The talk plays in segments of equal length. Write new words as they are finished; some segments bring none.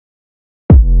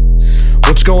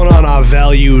What's going on, our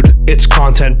valued It's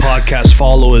Content podcast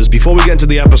followers? Before we get into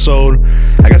the episode,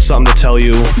 I got something to tell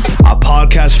you. Our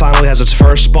podcast finally has its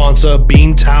first sponsor,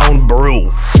 Beantown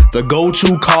Brew. The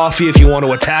go-to coffee if you want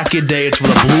to attack your day. It's for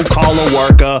the blue-collar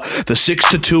worker, the 6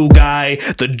 to 2 guy,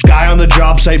 the guy on the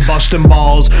job site busting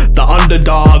balls, the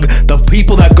underdog, the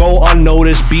people that go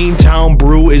unnoticed. Beantown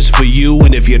Brew is for you,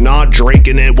 and if you're not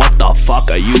drinking it, what the fuck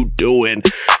are you doing?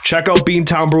 Check out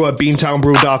Beantown Brew at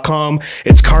beantownbrew.com.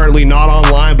 It's currently not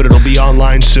online, but it'll be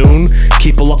online soon.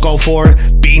 Keep a lookout for it.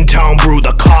 Beantown Brew,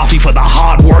 the coffee for the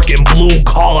hard-working,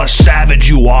 blue-collar savage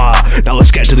you are. Now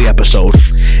let's get to the episode.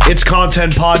 It's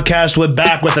Content Podcast. We're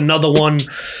back with another one.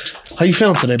 How you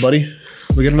feeling today, buddy?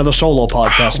 We get another solo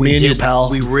podcast. Me and you, pal.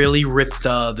 We really ripped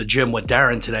the gym with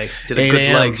Darren today. Did a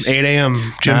good legs. 8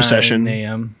 a.m. gym session. 9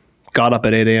 a.m. Got up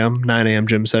at 8 a.m. 9 a.m.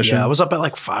 gym session. Yeah, I was up at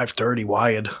like 5:30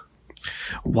 wired.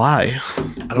 Why?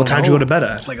 What time did you go to bed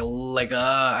at?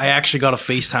 I actually got a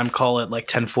FaceTime call at like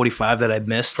 10:45 that I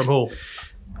missed. From who?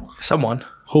 Someone.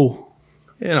 Who?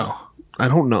 You know. I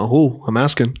don't know who. I'm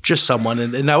asking. Just someone,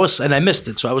 and I missed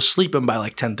it, so I was sleeping by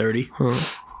like 10:30. Huh.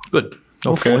 Good.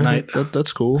 No Fortnite.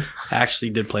 That's cool. I actually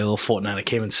did play a little Fortnite. I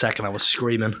came in second. I was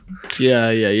screaming.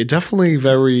 Yeah. You're definitely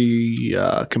very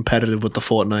competitive with the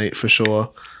Fortnite for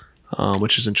sure,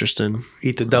 which is interesting.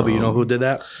 Eat the W. You know who did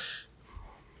that?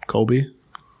 Kobe?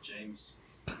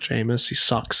 Jameis, he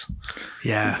sucks.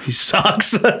 Yeah. He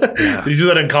sucks. Yeah. Did you do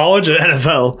that in college or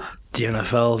NFL? The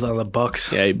NFL's on the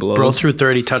Bucks. Yeah, he blows. Bro threw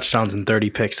 30 touchdowns and 30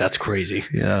 picks. That's crazy.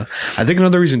 Yeah. I think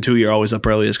another reason, too, you're always up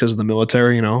early is because of the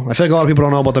military, you know? I feel like a lot of people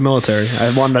don't know about the military.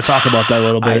 I wanted to talk about that a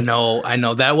little bit. I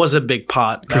know. That was a big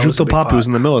pot. Prosciutto Papi was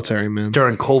in the military, man.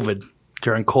 During COVID.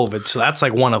 So that's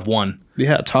like one of one.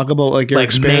 Yeah, talk about like your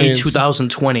experience. May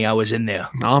 2020, I was in there.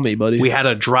 Army, buddy. We had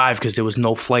to drive because there was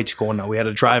no flights going on. We had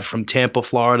to drive from Tampa,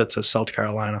 Florida to South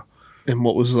Carolina. And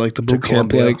what was like the boot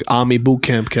camp, like Army boot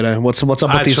camp, kid? What's up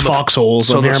with these foxholes?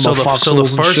 So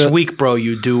the first week, bro,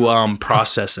 you do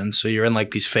processing. So you're in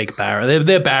like these fake barracks.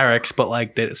 They're barracks, but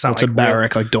like it's not. What's like a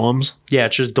barrack? Like dorms? Yeah,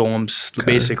 it's just dorms,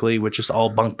 basically, with just all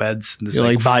bunk beds. You're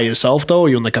like by yourself though. Or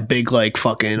you're in like a big like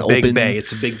fucking big open bay.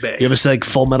 It's a big bay. You ever see like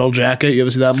Full Metal Jacket? You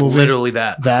ever see that movie? Literally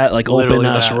that. That like open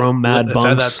ass room, mad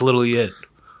bunks. That's literally it.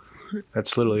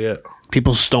 That's literally it.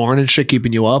 People snoring and shit,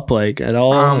 keeping you up like at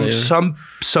all. Yeah.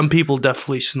 Some people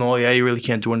definitely snore. Yeah, you really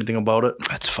can't do anything about it.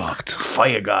 That's fucked.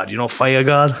 Fire God, you know Fire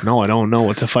God? No, I don't know.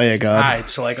 What's a fire God? All right,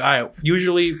 so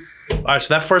so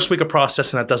that first week of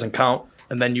processing that doesn't count,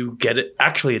 and then you get it.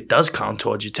 Actually, it does count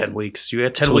towards your 10 weeks. You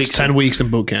get 10 weeks. It's 10 weeks in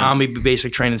boot camp. Army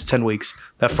basic training is 10 weeks.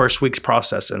 That first week's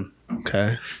processing.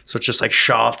 Okay. So it's just like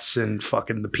shots and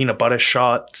fucking the peanut butter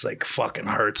shot. It's like fucking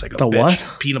hurts like a bitch. What?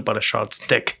 Peanut butter shot's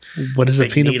thick. What is a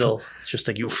peanut needle? It's just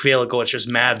like you feel it go. It's just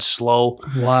mad slow.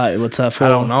 Why? What's that for? I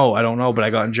don't know, but I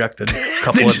got injected. A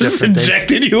couple of just different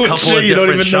injected things. you. Couple of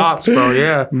different shots, bro.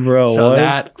 Yeah, bro. So what?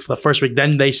 that for the first week,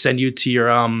 then they send you to your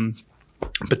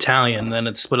battalion. Then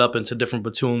it's split up into different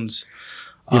platoons.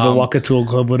 You ever walk into a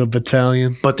club with a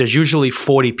battalion? But there's usually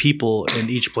 40 people in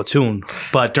each platoon.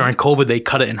 But during COVID, they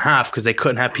cut it in half because they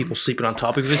couldn't have people sleeping on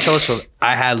top of each other. So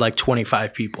I had like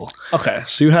 25 people. Okay,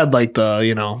 so you had like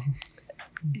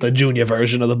the junior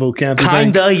version of the boot camp.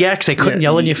 Kinda, yeah, because they couldn't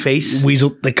yell in your face.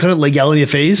 They couldn't like yell in your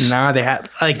face. Nah, they had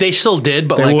they still did,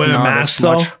 but they like wore a mask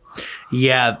though.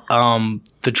 Yeah,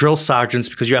 the drill sergeants,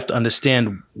 because you have to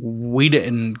understand, we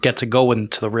didn't get to go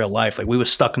into the real life. Like we were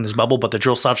stuck in this bubble, but the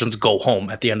drill sergeants go home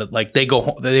at the end of they go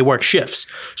home, they work shifts.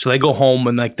 So they go home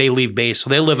and like they leave base. So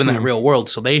they live in that real world.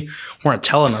 So they weren't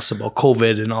telling us about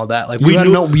COVID and all that. Like you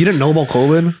didn't know about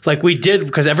COVID? Like we did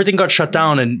because everything got shut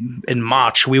down in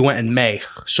March. We went in May.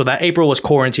 So that April was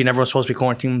quarantine. Everyone was supposed to be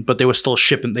quarantined, but they were still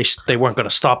shipping. They weren't going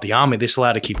to stop the Army. They still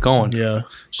had to keep going. Yeah.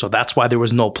 So that's why there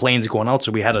was no planes going out.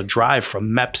 So we had to drive from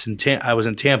MEPS in Tampa. I was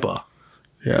in Tampa.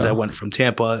 Yeah. Because I went from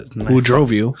Tampa. Who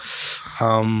drove you?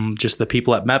 Just the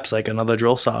people at MEPS, like another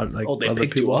drill sergeant. Like they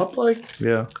picked you up? Like?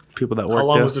 Yeah. People that worked there. How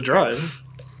long was the drive?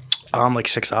 Like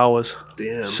 6 hours.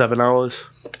 Damn. 7 hours.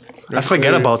 I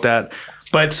forget about that.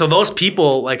 But so those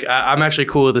people, like I'm actually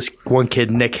cool with this one kid,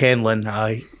 Nick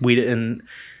Hanlon. We didn't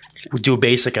do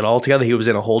basic at all together. He was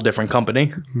in a whole different company.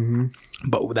 Mm-hmm.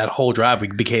 But with that whole drive, we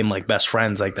became like best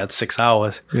friends. Like that 6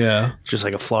 hours. Yeah, just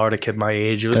like a Florida kid my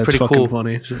age. It was That's pretty cool.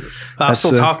 Funny. I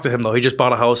still talk to him though. He just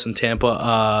bought a house in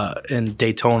Tampa, in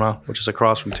Daytona, which is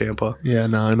across from Tampa. Yeah,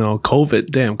 no, I know.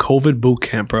 COVID boot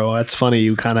camp, bro. That's funny.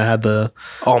 You kind of had the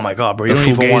oh my god, bro. You don't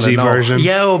even want to know. Version.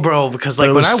 Yo, bro, because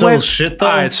like when I went, shit though.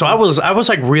 All right, so I was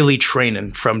like really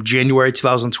training from January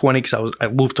 2020 because I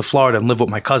moved to Florida and lived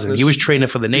with my cousin. He was training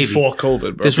for the Navy before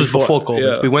COVID, bro. This was before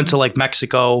COVID. Yeah. We went to like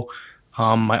Mexico.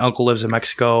 My uncle lives in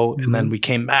Mexico, and then we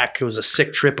came back. It was a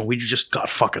sick trip, and we just got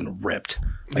fucking ripped.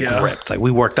 Ripped. Like I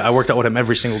worked out with him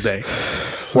every single day.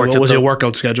 What was your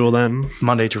workout schedule then?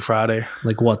 Monday through Friday.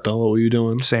 Like what though? What were you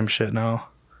doing? Same shit now.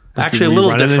 Like Actually, a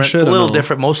little different. A little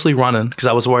different. Mostly running because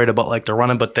I was worried about like the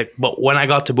running, but when I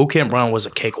got to boot camp, running was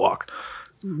a cakewalk.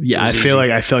 Yeah, I feel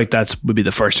like that would be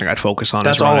the first thing I'd focus on.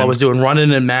 That's all I was doing,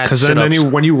 running and mad sit-ups. Because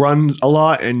then when you run a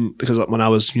lot, and because when I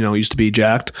was used to be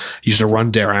jacked, I used to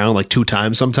run around like 2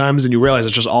 times sometimes, and you realize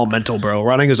it's just all mental, bro.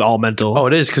 Running is all mental. Oh,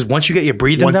 it is because once you get your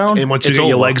breathing down, and once you get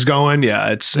your legs going,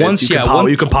 yeah,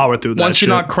 you can power through that. Once you're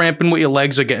not cramping with your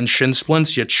legs or getting shin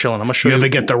splints, you're chilling. I'm gonna show you. You ever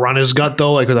get the runner's gut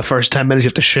though? Like with the first 10 minutes, you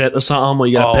have to shit or something, or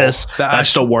you gotta piss.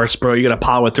 That's the worst, bro. You gotta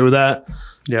power through that.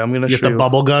 Yeah, I'm gonna show you. Get the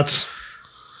bubble guts.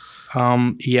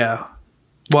 Yeah.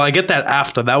 Well, I get that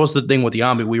after. That was the thing with the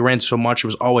Army. We ran so much, it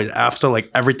was always after. Like,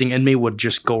 everything in me would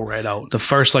just go right out. The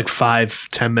first,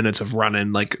 5-10 minutes of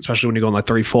running, like, especially when you're going,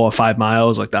 3, 4, 5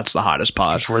 miles, like, that's the hardest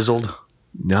part. Just rizzled.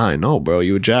 Yeah, I know, bro.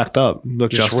 You were jacked up.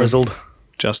 Look, just Justin.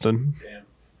 Justin.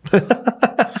 Damn.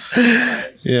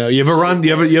 Yeah. You ever run?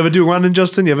 You ever do running,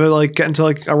 Justin? You ever, get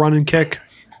into, a running kick?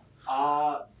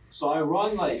 So I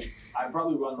run, I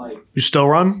probably run, You still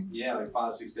run? Yeah,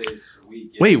 5-6 days a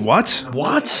week. Wait, what?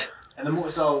 What?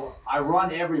 So I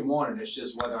run every morning. It's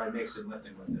just whether I mix in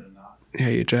lifting with it or not. Yeah,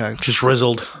 you're jacked. Just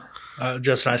rizzled.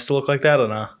 Justin, I still look like that or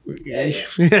not?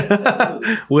 Yeah.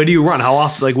 Where do you run? How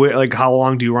often? How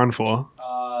long do you run for?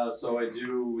 So I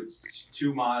do. It's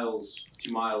 2 miles.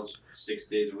 2 miles, 6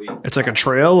 days a week. It's like a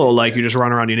trail, or you just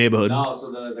run around your neighborhood? No. So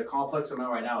the complex I'm at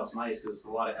right now, it's nice because it's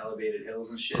a lot of elevated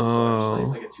hills and shit. So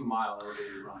it's like a 2 mile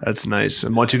elevated run. That's nice.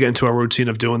 And once you get into a routine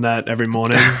of doing that every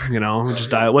morning,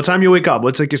 just diet. What time you wake up?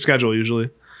 What's your schedule usually?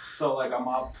 So I'm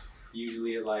up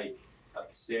usually at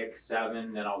 6,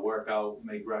 7, then I'll work out,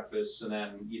 make breakfast, and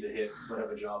then either hit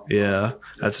whatever job. Yeah,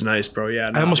 that's nice, bro. Yeah,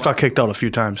 I almost got kicked out a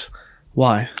few times.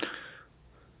 Why?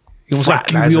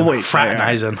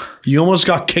 Fraternizing. You almost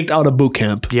got kicked out of boot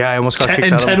camp. Yeah, I almost got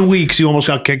kicked out. In 10 weeks, you almost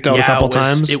got kicked out a couple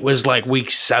times. It was week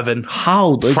 7.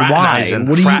 How? Fraternizing.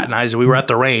 Why? Fraternizing. We were at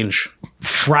the range.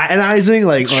 Fraternizing?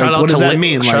 What does that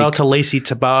mean? Shout out to Lacey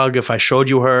Tabag. If I showed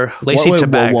you her, Lacey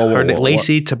Tabag.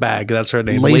 Lacey Tabag. That's her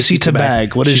name. Lacey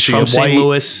Tabag. What is she? She's from St.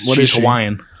 Louis. She's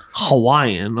Hawaiian.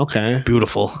 Hawaiian. Okay.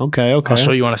 Beautiful. Okay. I'll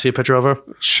show you. Want to see a picture of her?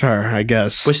 Sure, I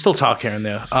guess. We still talk here and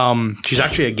there. She's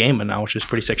actually a gamer now, which is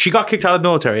pretty sick. She got kicked out of the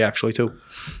military actually too.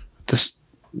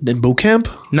 In boot camp?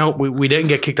 No, we didn't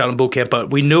get kicked out in boot camp,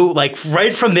 but we knew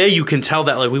right from there you can tell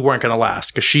that we weren't gonna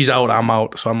last because she's out, I'm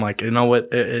out. So I'm you know what?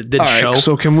 It didn't show.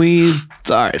 So can we? All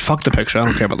right, fuck the picture. I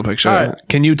don't care about the picture. Right.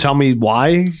 Can you tell me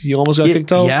why you almost got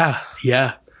kicked out?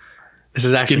 Yeah. This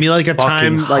is actually give me a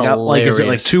time is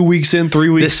it 2 weeks in, 3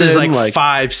 weeks in? This is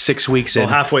 5-6 weeks in.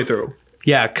 Halfway through.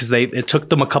 Yeah, because it took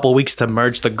them a couple of weeks to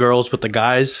merge the girls with the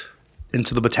guys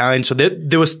into the battalion. So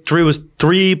there was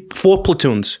 4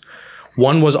 platoons.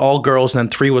 1 was all girls, and then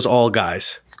 3 was all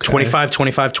guys. Okay. 25,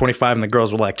 25, 25, and the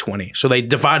girls were 20. So they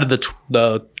divided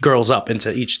the girls up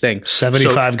into each thing.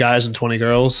 75 guys and 20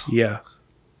 girls? Yeah.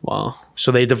 Wow.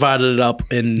 So they divided it up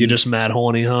in... You're just mad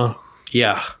horny, huh?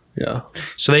 Yeah. Yeah.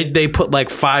 So they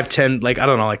put 5, 10, I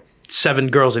don't know, 7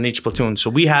 girls in each platoon. So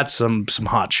we had some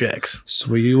hot chicks. So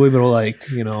were you able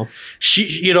to She,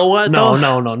 you know what? No,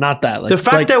 not that. The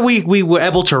fact that we were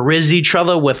able to rizz each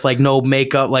other with no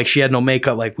makeup, she had no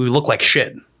makeup, we looked like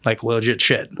shit, legit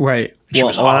shit. Right.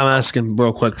 What I'm asking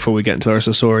real quick before we get into the rest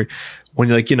of the story, when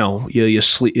you're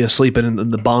sleeping in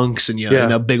the bunks and you're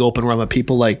in a big open room of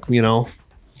people,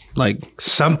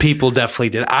 some people definitely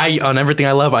did. On everything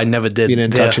I love, I never did. You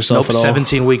didn't touch yourself at all?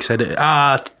 17 weeks I did.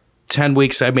 10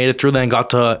 weeks I made it through, then got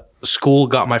to school,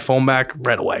 got my phone back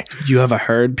right away. You ever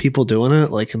heard people doing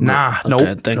it?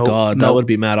 Nope. Thank God. That would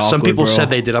be mad awkward. Some people said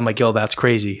they did. I'm yo, that's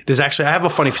crazy. I have a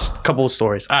funny couple of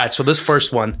stories. All right, so this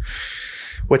first one,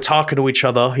 we're talking to each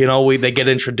other, they get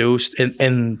introduced.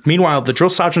 And meanwhile, the drill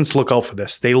sergeants look out for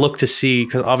this. They look to see,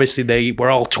 because obviously we're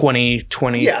all 20.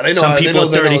 Yeah, they know. Some people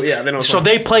are 30. They know. So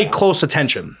they play close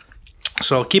attention.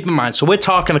 So keep in mind. So we're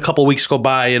talking, a couple of weeks go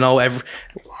by,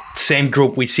 same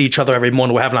group. We see each other every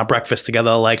morning. We're having our breakfast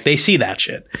together. They see that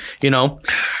shit, So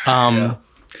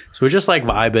we're just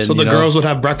vibing. So the girls would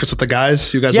have breakfast with the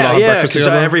guys? You guys would all have breakfast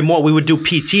together? Every morning we would do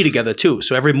PT together too.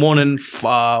 So every morning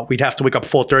we'd have to wake up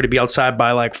 4:30, be outside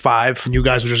by 5. And you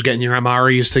guys were just getting your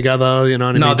MREs together, you know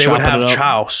what I mean? No, they would have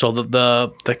chow. So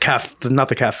the cafe, not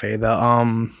the cafe,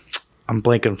 I'm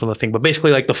blanking from the thing, but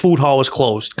basically the food hall was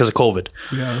closed because of COVID.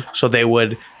 Yeah. So they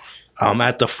would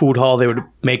at the food hall, they would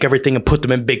make everything and put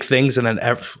them in big things, and then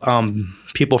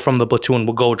people from the platoon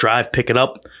would go drive, pick it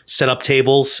up, set up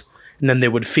tables. And then they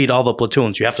would feed all the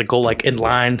platoons. You have to go like in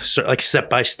line, like step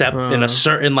by step in a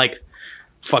certain like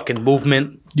fucking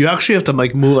movement. You actually have to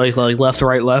like move like left,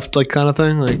 right, left, like kind of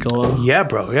thing. Like go. Yeah,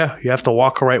 bro. Yeah, you have to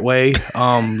walk the right way.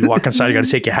 You walk inside. You got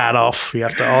to take your hat off. You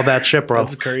have to all that shit, bro.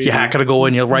 That's crazy. Your hat got to go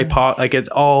in your right part. Like it's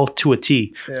all to a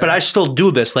T. Yeah. But I still do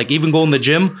this. Like even going to the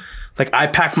gym. Like I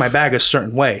pack my bag a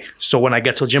certain way, so when I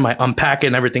get to the gym, I unpack it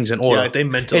and everything's in order. Yeah, like they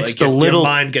meant to. It's like, the little your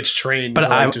mind gets trained. But to,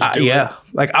 like, just do it.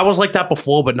 Like I was like that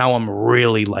before, but now I'm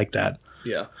really like that.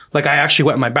 Yeah. Like I actually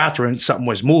went in my bathroom and something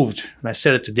was moved, and I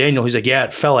said it to Daniel. He's like, "Yeah,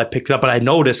 it fell." I picked it up, but I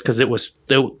noticed because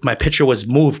my picture was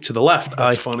moved to the left.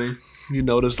 That's funny. You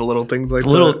notice the little things like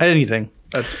anything.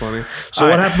 That's funny. So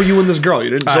what happened with you and this girl? You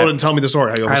didn't tell me the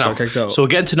story how you almost got kicked out. So we're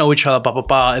getting to know each other,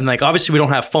 and like obviously we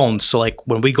don't have phones. So like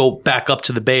when we go back up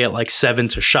to the bay at like 7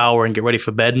 to shower and get ready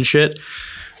for bed and shit,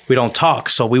 we don't talk.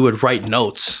 So we would write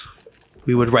notes.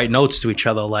 We would write notes to each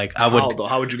other. Like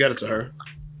how would you get it to her?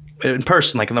 In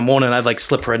person, like in the morning, I'd like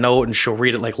slip her a note and she'll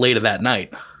read it like later that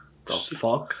night. The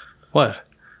fuck? What?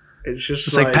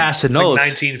 It's like passing notes.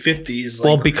 Like 1950s. Like,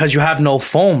 well, because you have no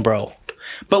phone, bro.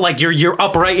 But like you're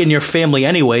upright in your family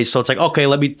anyway, so it's like, okay,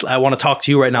 I want to talk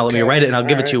to you right now. Let me write it and I'll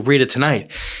give it to you. Read it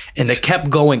tonight. And it kept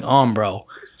going on, bro.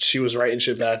 She was writing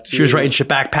shit back to you. She was writing shit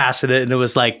back, passing it, and it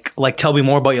was like tell me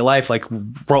more about your life. Like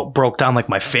broke down like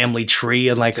my family tree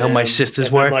and like how my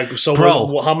sisters were. Like, so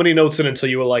bro, how many notes in until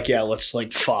you were like, yeah, let's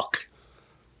like fuck.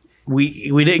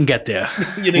 We didn't get there.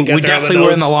 You didn't get we there. definitely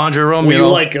were in the laundry room. Were you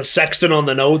like a sexting on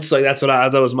the notes? Like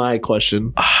that was my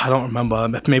question. I don't remember.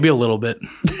 Maybe a little bit.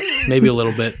 Maybe a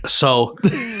little bit. So,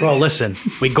 bro, listen.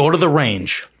 We go to the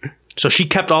range. So she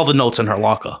kept all the notes in her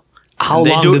locker. How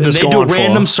long did this go on for? They do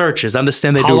random searches.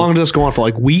 Understand they do. How long did this go on for?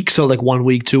 Like weeks or like 1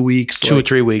 week, 2 weeks? 2 or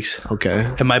 3 weeks. Okay.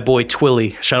 And my boy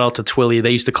Twilly, shout out to Twilly.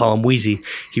 They used to call him Wheezy.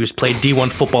 He was played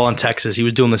D1 football in Texas. He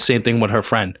was doing the same thing with her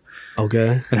friend.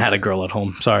 Okay. And had a girl at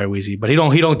home. Sorry, Wheezy. But he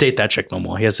don't date that chick no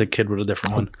more. He has a kid with a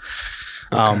different one.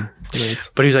 Okay. Nice.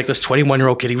 But he was like this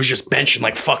 21-year-old kid. He was just benching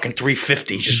like fucking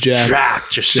 350. Just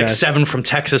jacked. Just 6'7" from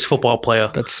Texas football player.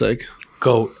 That's sick.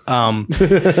 Goat.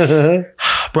 Bro,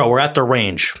 we're at the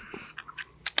range.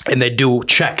 And they do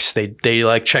checks. They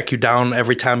like check you down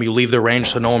every time you leave the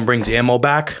range so no one brings ammo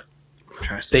back.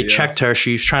 They checked her.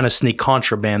 She's trying to sneak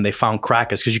contraband. They found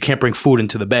crackers because you can't bring food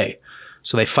into the bay.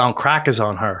 So they found crackers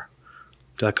on her.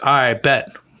 They're like, all right,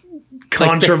 bet.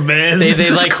 Contraband. Like they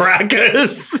like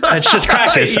crackers. It's just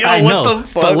crackers. Yo, I know. what the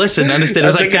fuck? But listen, understand.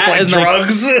 It's like that. Like and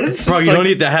drugs. Like, bro, you don't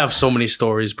need to have so many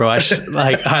stories, bro. All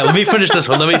right, let me finish this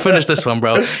one.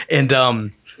 Bro. And all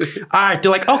right,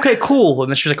 they're like, okay, cool.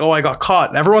 And then she's like, oh, I got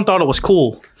caught. Everyone thought it was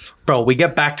cool. Bro, we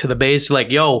get back to the base,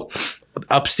 like, yo,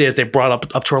 upstairs, they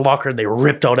brought up to her locker, they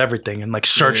ripped out everything and like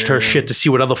searched her shit to see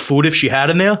what other food if she had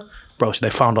in there. Bro, so they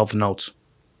found all the notes.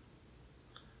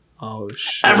 Oh,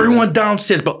 shit. Everyone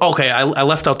downstairs, but okay, I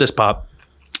left out this part.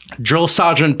 Drill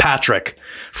Sergeant Patrick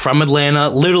from Atlanta,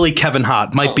 literally Kevin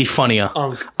Hart, might be funnier.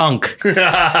 Unk.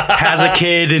 Has a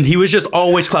kid, and he was just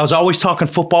always, I was always talking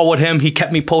football with him. He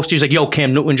kept me posted. He's like, yo,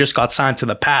 Cam Newton just got signed to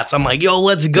the Pats. I'm like, yo,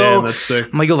 let's go. Damn, that's sick.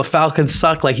 I'm like, yo, the Falcons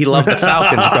suck. Like, he loved the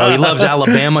Falcons, bro. He loves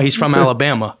Alabama. He's from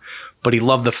Alabama. But he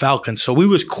loved the Falcons. So we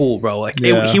was cool, bro. Like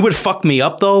he would fuck me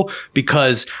up though,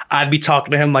 because I'd be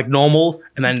talking to him like normal,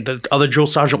 and then the other drill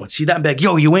sergeant would see that and be like,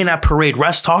 yo, you ain't at parade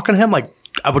rest talking to him? Like,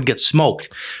 I would get smoked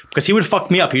because he would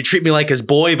fuck me up. He'd treat me like his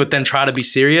boy, but then try to be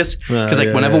serious. Because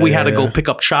whenever we had to go pick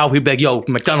up Chow, he'd be like, yo,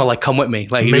 McDonough, like, come with me.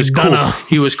 Like, he was cool.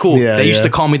 He was cool. They used to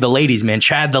call me the ladies man.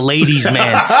 Chad the ladies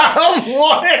man.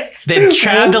 What? Then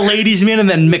Chad the ladies man, and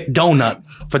then McDonut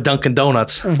for Dunkin'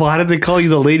 Donuts. Why did they call you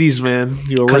the ladies man?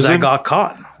 Because I got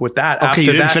caught with that. Okay, after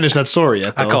you didn't finish that story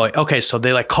yet, though. Okay, so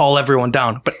they like call everyone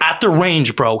down. But at the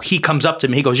range, bro, he comes up to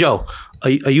me. He goes, yo, are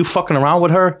you fucking around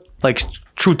with her? Like,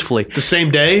 truthfully. The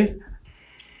same day?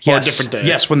 Yes. Or a different day?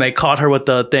 Yes, when they caught her with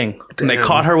the thing. When they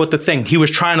caught her with the thing. He was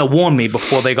trying to warn me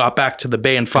before they got back to the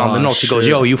bay and found the notes. He goes,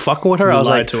 yo, you fucking with her? You I was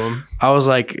lied like, to him. I was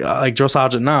like drill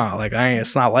sergeant, nah. Like,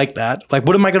 it's not like that. Like,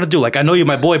 what am I going to do? Like, I know you're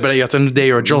my boy, but at the end of the day,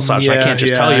 you're a drill sergeant. I can't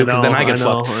just tell you because then I get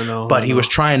fucked. But he was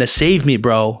trying to save me,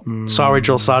 bro. Sorry,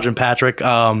 drill sergeant Patrick.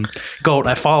 Goat,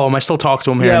 I follow him. I still talk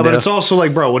to him here. Yeah, but it's also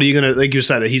like, bro, what are you going to, like you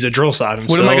said, he's a drill sergeant.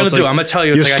 What am I going to do? I'm going to tell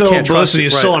you. It's like, I can't trust you.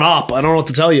 You're still an op. I don't know what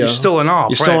to tell you. You're still an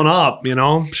op. You're still an op, you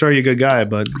know? I'm sure you're a good guy,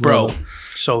 but. Bro,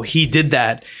 so he did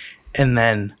that. And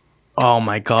then, oh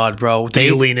my God, bro. Did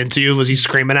he lean into you? Was he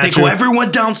screaming at you? They go,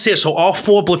 everyone downstairs. So all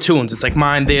 4 platoons. It's like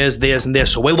mine, theirs, and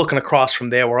theirs. So we're looking across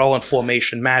from there. We're all in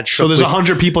formation. Mad shook. So there's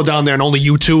 100 people down there and only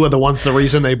you 2 are the ones, the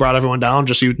reason they brought everyone down?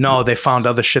 Just you? No, they found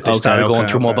other shit. They started going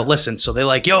through more. But listen, so they're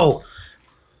like, yo,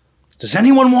 does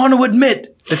anyone want to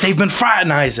admit that they've been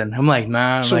fraternizing? I'm like,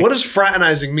 nah. So what does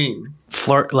fraternizing mean?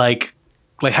 flirt, like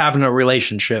having a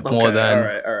relationship more than. All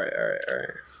right.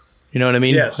 You know what I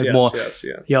mean? Yes, like yes.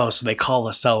 Yo, so they call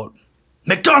us out.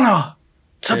 McDonough!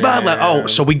 It's a bad like, oh,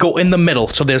 so we go in the middle.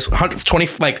 So there's 120,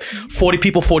 like 40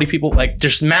 people, like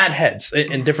just mad heads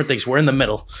and different things. We're in the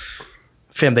middle.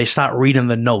 Fam, they start reading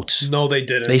the notes. No, they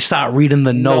didn't. They start reading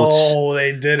the notes. No,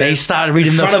 they didn't. They started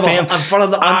reading the fam. In front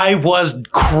of the. I was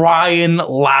crying,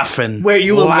 laughing. Wait,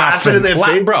 you were laughing in their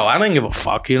face? Bro, I didn't give a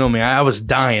fuck. You know me. I was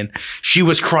dying. She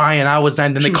was crying. I was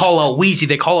dying. Then they call out Wheezy.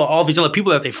 They call out all these other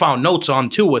people that they found notes on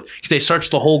too with because they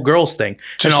searched the whole girls thing.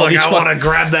 Just and all like these I want to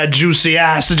grab that juicy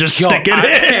ass and just stick it in.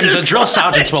 Fam, the drill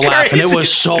sergeants were laughing. It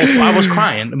was so. I was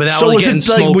crying, but I was getting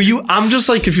smoked. Like, were you? I'm just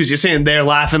like confused. You're saying they're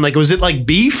laughing. Like, was it like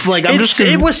beef? Like,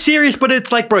 it was serious. But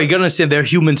it's like, bro, you gotta understand they're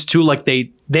humans too. Like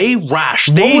they rash.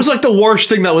 What was like the worst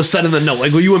thing that was said in the note?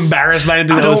 Like, were you embarrassed by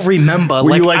anything? I don't remember.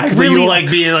 Were you like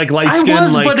being like light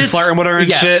skinned, like flirting with her and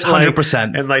shit?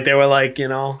 100%. And like they were like, you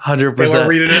know, 100%. They were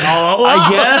reading it all.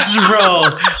 Yes, bro.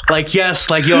 Like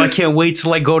yo, I can't wait to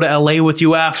like go to LA with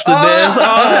you after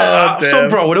this. So,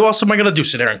 bro, what else am I gonna do?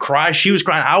 Sit there and cry? She was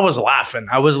crying. I was laughing.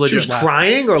 I was legit. She was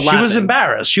crying or laughing? She was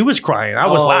embarrassed. She was crying. I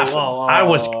was laughing. I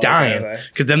was dying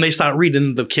because then they start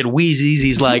reading the kid Wheezy's.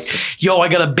 He's like, yo, I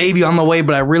got a baby on the way,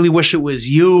 but I really wish it was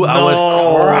you. I was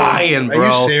crying, bro. Are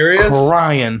you serious?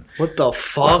 Crying. What the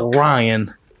fuck?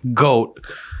 Crying. Goat.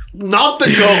 Not the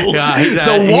goat. Yeah,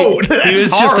 the woat. He was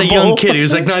just a young kid. He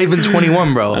was like not even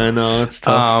 21, bro. I know, it's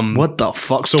tough. What the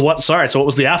fuck? So what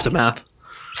was the aftermath?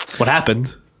 What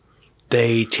happened?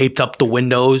 They taped up the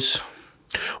windows.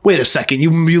 Wait a second.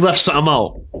 You left something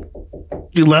out.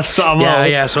 You left something out.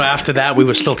 Yeah. So after that, we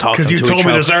were still talking. Because you told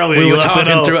me this earlier. We were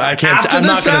talking through. I can't. I'm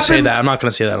not going to say that. I'm not going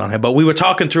to say that on here. But we were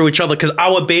talking through each other because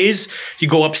our bays. You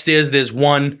go upstairs. There's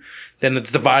one. Then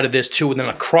it's divided. There's two, and then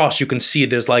across you can see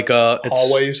there's like a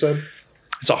hallway. You said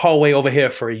it's a hallway over here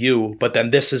for you, but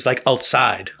then this is like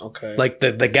outside. Okay. Like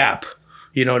the gap.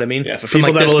 You know what I mean? Yeah. For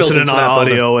people that are listening on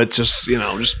audio, it's just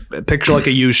just picture like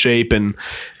a U shape and.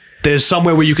 There's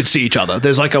somewhere where you could see each other.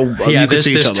 There's like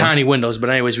there's tiny windows.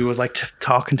 But anyways, we were like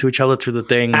talking to each other through the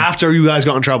thing. After you guys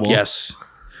got in trouble. Yes.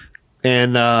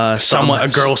 And a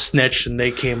girl snitched and they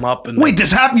came up and wait,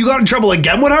 this happened? You got in trouble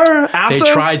again with her after?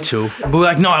 They tried to. But we're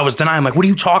like, no, I was denying. I'm like, what are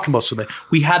you talking about? So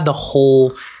we had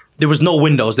there was no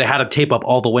windows. They had to tape up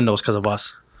all the windows because of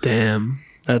us. Damn.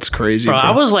 That's crazy. Bro, I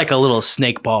was like a little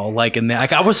snake ball, like in there.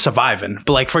 Like I was surviving.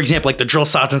 But like, for example, like the drill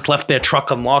sergeants left their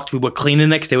truck unlocked. We were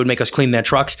cleaning it 'cause they would make us clean their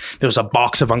trucks. There was a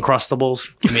box of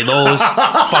Uncrustables. Give me those.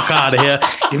 Fuck out of here.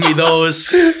 Give me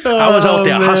those. I was out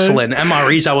there hustling.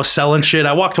 MREs, I was selling shit.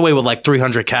 I walked away with like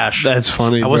 300 cash. That's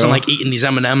funny, I wasn't like eating these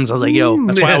M&Ms. I was like, yo,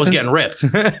 that's why I was getting ripped.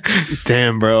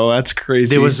 Damn, bro. That's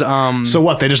crazy. There was So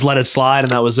what? They just let it slide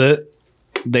and that was it?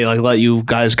 They like let you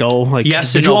guys go? Like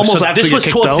yes, did you almost actually this was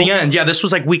get towards out? the end. Yeah, this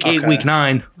was like week 8, week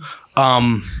 9.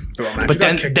 But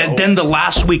then the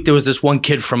last week there was this one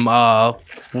kid from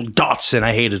Dotson.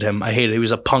 I hated him. He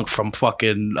was a punk from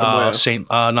fucking not St.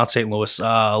 Louis,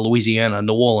 Louisiana,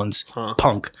 New Orleans.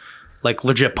 Punk. Like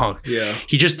legit punk. Yeah.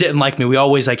 He just didn't like me. We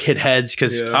always like hit heads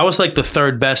because I was like the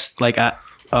third best like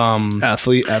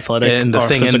athletic and the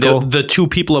thing physical. and the two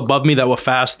people above me that were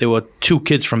fast, they were two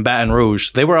kids from Baton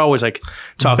Rouge. They were always like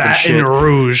talking shit. Baton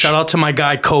Rouge. Shout out to my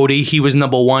guy Cody. He was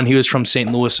number 1. He was from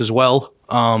St. Louis as well.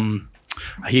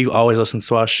 He always listens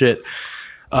to our shit.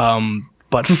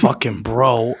 But fucking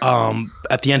bro,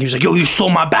 at the end he was like, yo, you stole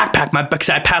my backpack.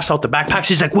 I passed out the backpacks.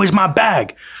 He's like, where's my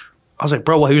bag? I was like,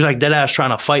 bro, well, he was like dead ass trying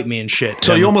to fight me and shit.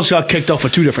 So you almost got kicked off for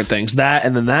 2 different things. That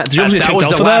and then that. Did you almost get that kicked was out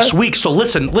the for last that? week. So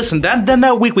listen. Then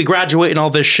that week we graduate and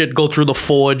all this shit, go through the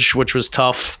forge, which was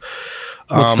tough.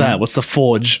 What's that? What's the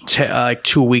forge? Like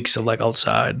 2 weeks of like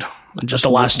outside. Just the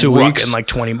last 2 weeks? And like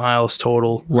 20 miles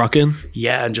total. Rucking?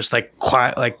 Yeah, and just like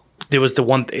there was the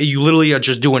one, you literally are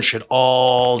just doing shit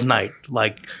all night.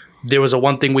 Like there was a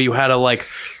one thing where you had to like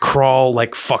crawl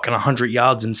like fucking 100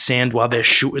 yards in sand while they're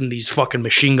shooting these fucking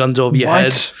machine guns over your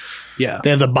head. Yeah.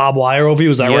 They have the barbed wire over you?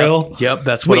 Is that real? Yep,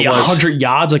 that's what it was. 100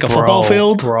 yards like a football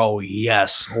field? Bro,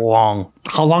 yes. Long.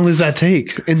 How long does that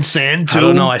take? In sand too? I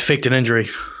don't know. I faked an injury.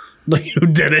 No, you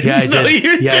didn't. Yeah, I did. No,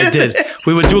 you I did.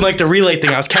 We would do like the relay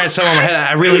thing. I was carrying something on my head.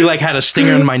 I really like had a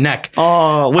stinger in my neck.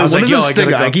 Oh, wait, what like, is a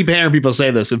stinger? I keep hearing people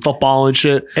say this in football and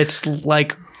shit. It's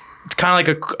like kind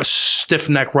of like a stiff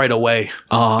neck right away,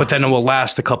 but then it will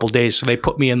last a couple days. So they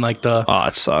put me in like the. Oh,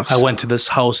 it sucks. I went to this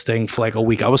house thing for like a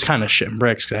week. I was kind of shitting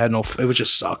bricks because I had no. It was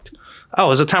just sucked. Oh, it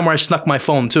was a time where I snuck my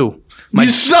phone too. You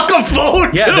snuck a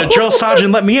phone too? Yeah, the drill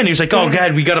sergeant let me in. He was like, "Oh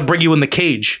God, we got to bring you in the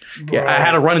cage." Bro. Yeah, I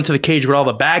had to run into the cage with all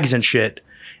the bags and shit,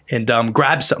 and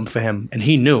grab something for him, and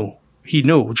he knew. He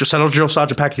knew. Just said, Drill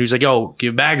Sergeant Packy. He was like, yo,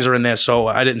 your bags are in there, so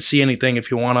I didn't see anything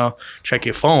if you want to check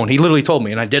your phone. He literally told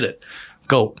me, and I did it.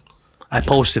 Go. I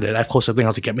posted it. I posted everything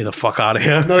else to get me the fuck out of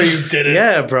here. No, you didn't.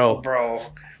 Yeah, bro. Bro.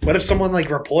 What if someone, like,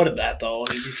 reported that, though?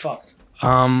 He'd be fucked.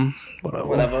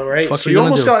 Whatever, right? Fuck So you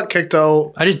almost got kicked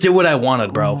out. I just did what I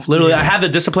wanted, bro. Literally, I had the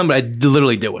discipline, but I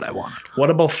literally did what I wanted. What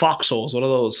about foxholes? What are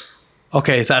those?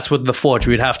 Okay, that's with the forge.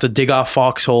 We'd have to dig our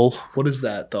foxhole. What is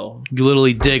that, though? You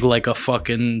literally dig like a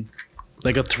fucking,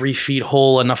 like a 3 feet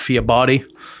hole enough for your body.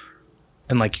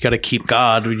 And like, you got to keep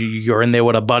guard. You're in there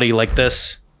with a buddy like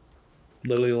this.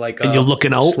 Literally like and you're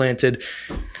looking out? Slanted.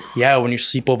 Yeah, when you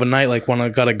sleep overnight, like when I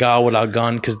got a guy with our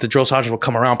gun, because the drill sergeant would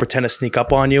come around, pretend to sneak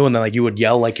up on you, and then like you would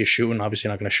yell like you're shooting. Obviously,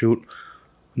 you're not going to shoot.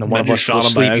 And then one of us will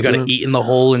sleep. You got to eat in the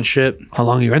hole and shit. How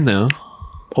long are you in there?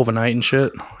 Overnight and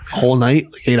shit. Whole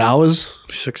night? Like 8 hours?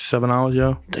 6, 7 hours,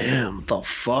 yeah. Damn, what the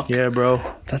fuck? Yeah, bro.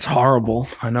 That's horrible.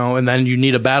 I know. And then you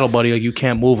need a battle buddy. Like, you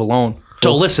can't move alone.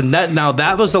 So listen,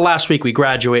 that was the last week we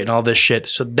graduated and all this shit.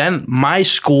 So then my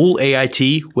school,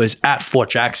 AIT, was at Fort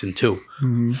Jackson too.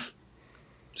 Mm-hmm.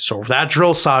 So that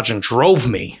drill sergeant drove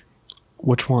me.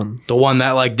 Which one? The one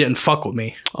that like didn't fuck with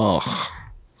me. Oh.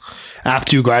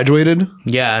 After you graduated?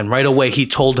 Yeah, and right away he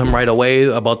told him right away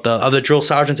about the other drill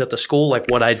sergeants at the school, like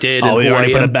what I did. Oh, and you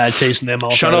already put a bad taste in their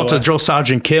mouth. Shout out to Drill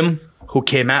Sergeant Kim, who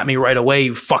came at me right away.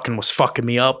 He was fucking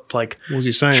me up. Like, what was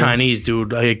he saying? Chinese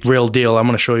dude, like real deal. I'm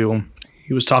gonna show you him.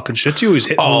 He was talking shit to you? He was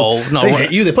hitting no. They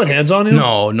hit you? They put hands on you?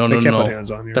 No. They can't put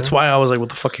hands on you. That's why I was like, what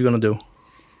the fuck are you going to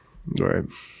do? Right.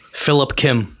 Philip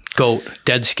Kim, GOAT,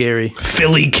 dead scary.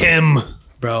 Philly Kim.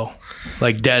 Bro,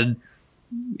 like dead.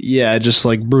 Yeah, just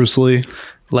like Bruce Lee.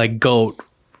 Like GOAT.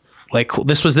 Like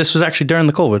this was actually during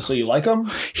the COVID. So you like him?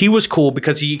 He was cool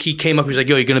because he came up. He was like,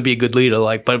 "Yo, you're gonna be a good leader."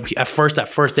 Like, but that first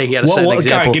day he had to set an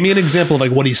example. God, give me an example of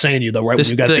like what he's saying to you though. Right when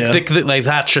you got there, like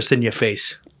that's just in your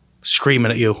face, screaming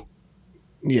at you.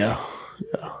 Yeah.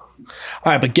 All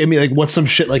right, but give me like what's some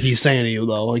shit like he's saying to you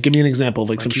though? Like, give me an example of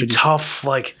like some shit. Tough,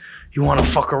 like you want to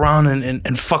fuck around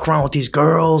and fuck around with these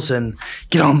girls and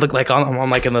get on like I'm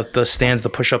like in the stands, the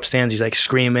push up stands. He's like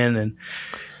screaming and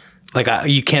like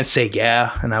you can't say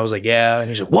yeah, and I was like yeah, and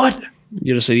he's like what?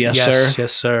 You just say yes sir,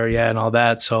 yes sir, yeah, and all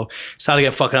that. So started to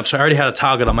get fucking up. So I already had a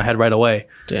target on my head right away.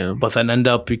 Damn. But then ended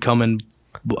up becoming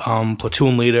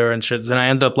platoon leader and shit. Then I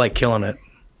ended up like killing it.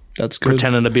 That's good.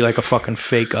 Pretending to be like a fucking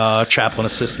fake chaplain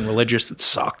assistant religious that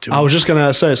sucked. Dude. I was just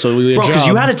gonna say, so we bro, because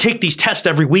you had to take these tests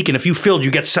every week, and if you failed,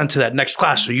 you get sent to that next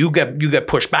class, so you get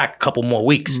pushed back a couple more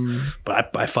weeks.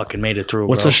 But I fucking made it through.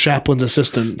 What's a chaplain's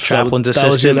assistant? Chaplain's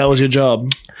assistant. That was your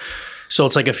job. So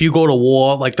it's like if you go to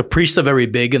war, like the priests are very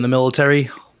big in the military.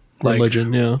 Like,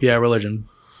 religion, yeah. Yeah, religion.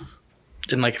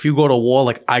 And like if you go to war,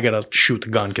 like I gotta shoot the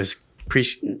gun because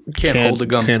priests can't hold a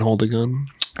gun. Can't hold a gun.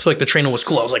 So like the trainer was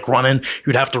cool. I was like running.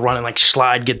 You'd have to run and like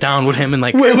slide, get down with him, and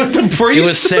like wait with the priest. It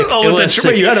was sick. Oh, it was sick.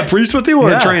 Wait, you had a priest with you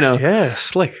or a trainer? Yeah,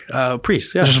 slick.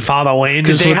 Priest. Yeah, just Father Wayne.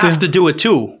 Because they have to do it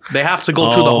too. They have to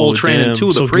go through the whole training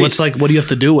too. So the priest. what's like? What do you have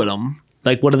to do with them?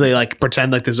 Like, what do they like?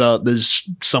 Pretend like there's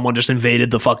someone just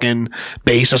invaded the fucking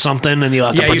base or something, and you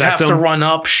have to protect them. Yeah, you have to run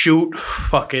up, shoot,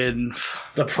 fucking.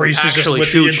 The priest is just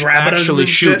with you and grabbing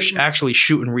actually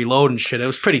shoot and reload and shit. It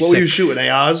was pretty sick. What were you shooting?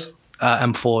 ARs?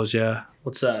 M4s, yeah.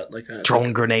 What's that? Like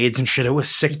throwing grenades and shit. It was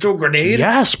sick. You threw a grenade?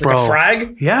 Yes, bro. Like a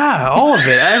frag? Yeah, all of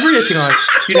it. Everything. Like,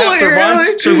 you'd have to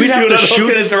run. So we'd have to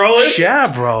shoot and throw it?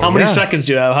 Yeah, bro. How many seconds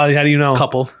do you have? How do you know?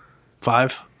 Couple.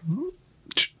 5.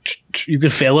 You can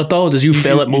fail it though? Does you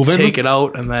fail it moving? You take it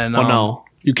out and then... Oh, no.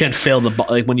 You can't fail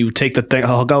like when you take the thing.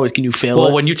 Oh, go. Can you fail it?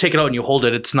 Well, when you take it out and you hold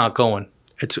it, it's not going.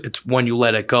 It's when you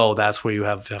let it go, that's where you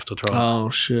have to throw it. Oh,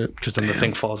 shit. Because then the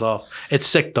thing falls off. It's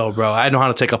sick, though, bro. I know how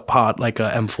to take apart like a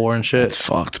M4 and shit. It's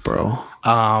fucked, bro.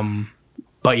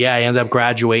 But yeah, I ended up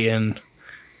graduating.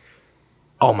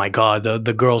 Oh, my God.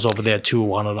 The girls over there, too,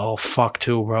 wanted all fuck,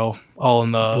 too, bro. All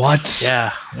in the... What?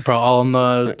 Yeah, bro. All in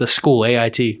the school,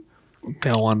 AIT. They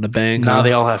all wanted to bang? Now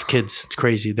they all have kids. It's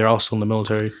crazy. They're all still in the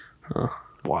military. Huh.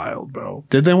 Wild, bro.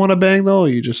 Did they want to bang, though, or are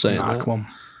you just saying that? Come on.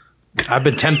 I've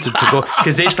been tempted to go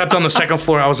because they slept on the second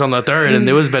floor. I was on the third, and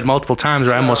there was been multiple times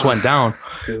where I almost went down.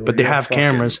 Dude, but they have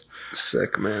cameras.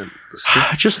 Sick, man.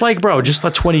 Just like, bro, just a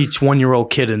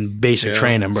 21-year-old kid in basic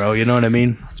training, bro. You know what I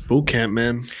mean? It's boot camp,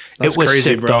 man. That's it was crazy,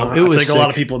 sick, bro. Though. It was I think sick. a lot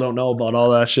of people don't know about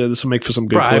all that shit. This will make for some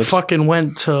good clips. I fucking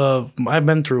I've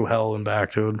been through hell and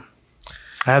back, dude.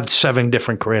 I had 7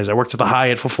 different careers. I worked at the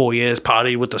Hyatt for 4 years,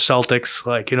 partied with the Celtics.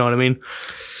 Like, you know what I mean?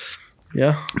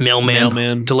 Yeah.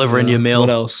 Mailman. Delivering your mail. What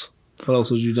else? What else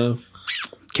did you do?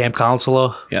 Camp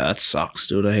counselor. Yeah, that sucks,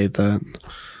 dude. I hate that.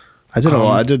 I did a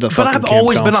lot. I did the fucking But I've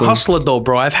always been a hustler, though,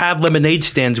 bro. I've had lemonade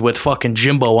stands with fucking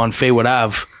Jimbo on Faywood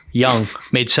Ave. young,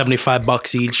 made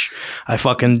 $75 each. I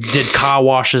fucking did car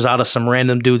washes out of some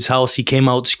random dude's house. He came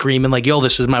out screaming like, yo,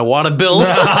 this is my water bill.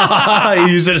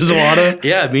 You use it as water?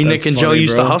 Yeah, me, Nick, and Joe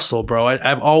used to hustle, bro.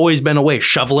 I've always been away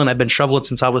shoveling. I've been shoveling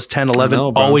since I was 10, 11. I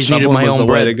know, bro. Always Shoveling needed my was own the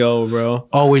way bread. to go, bro.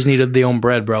 Always needed the own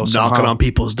bread, bro. Knocking on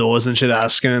people's doors and shit,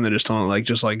 asking, and they're just telling like,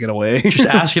 get away. Just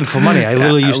asking for money. I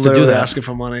literally used to do that. Asking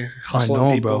for money. I Hustling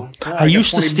know, people. bro. Yeah, I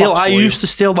used to steal. $20 I for you. used to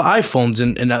steal the iPhones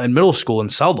in middle school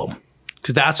and sell them.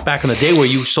 Because that's back in the day where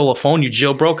you stole a phone, you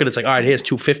jailbroke it. It's like, all right, here's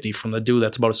 $250 from the dude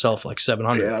that's about to sell for like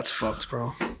 $700. Yeah, that's fucked,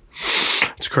 bro.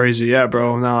 It's crazy. Yeah,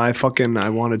 bro. No, I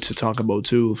wanted to talk about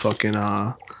too, fucking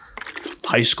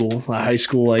high school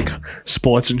like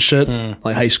sports and shit.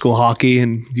 Like high school hockey,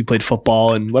 and you played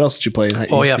football, and what else did you play?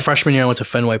 Oh yeah, freshman year I went to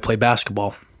Fenway, play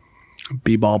basketball.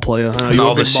 B-ball player.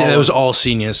 No, it was all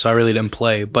seniors, so I really didn't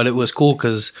play. But it was cool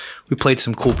because we played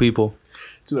some cool people.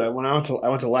 Dude, I went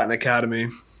to Latin Academy,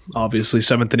 obviously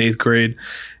 7th and 8th grade,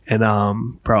 and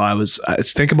bro, I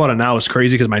think about it now, it's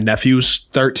crazy because my nephew's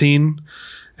 13,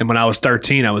 and when I was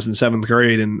 13 I was in 7th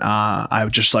grade, and I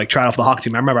just like tried out for the hockey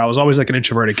team. I remember I was always like an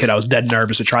introverted kid. I was dead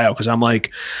nervous to try out because I'm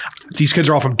like, these kids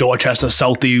are all from Dorchester,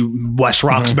 Southie, West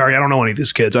Roxbury. I don't know any of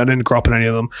these kids. I didn't grow up in any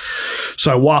of them.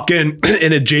 So I walk in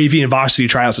a JV and varsity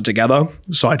tryouts are together.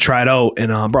 So I tried out,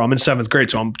 and bro, I'm in 7th grade,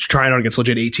 so I'm trying out against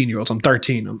legit 18-year-olds. I'm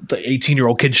 13. I'm the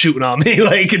 18-year-old kid shooting on me.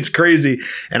 Like, it's crazy.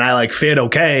 And I like fared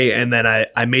okay, and then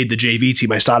I made the JV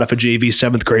team. I started for JV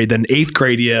 7th grade. Then 8th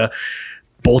grade year,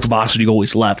 both varsity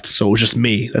goalies left, so it was just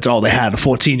me. That's all they had, a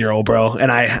 14-year-old, bro.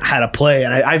 And I had to play,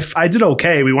 and I did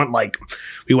okay. We went like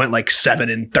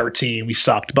 7-13. We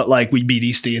sucked, but like we beat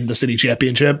Eastie in the city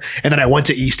championship, and then I went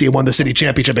to Eastie and won the city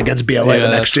championship against BLA the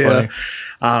next year.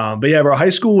 But yeah, bro, high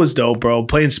school was dope, bro.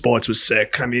 Playing sports was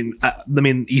sick. I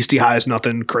mean, Eastie High is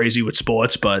nothing crazy with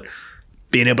sports, but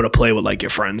being able to play with like your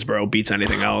friends, bro, beats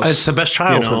anything else. It's the best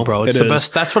childhood, bro. It's the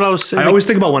best. That's what I was saying. I always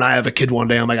think about when I have a kid one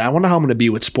day. I'm like, I wonder how I'm going to be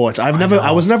with sports. I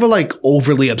was never like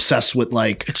overly obsessed with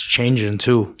like. It's changing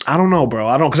too. I don't know, bro.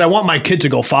 I don't, because I want my kid to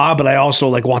go far, but I also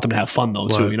like want them to have fun though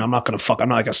too. You know, I'm not not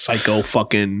like a psycho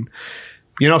fucking.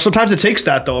 You know, sometimes it takes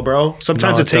that though, bro.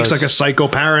 Sometimes it takes like a psycho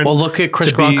parent. Well, look at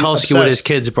Chris Gronkowski with his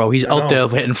kids, bro. He's out there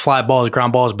hitting fly balls,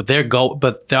 ground balls, but they're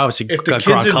obviously if the got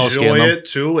kids Gronkowski enjoy in them. it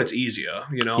too, it's easier.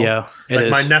 You know, yeah,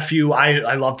 like my nephew.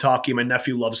 I loved hockey. My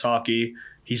nephew loves hockey.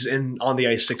 He's on the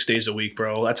ice 6 days a week,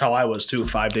 bro. That's how I was too,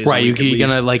 5 days a week. Right, you're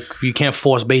gonna like, you can't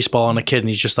force baseball on a kid, and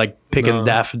he's just like picking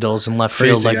daffodils in left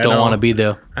field, like don't want to be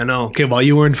there. I know, kid. While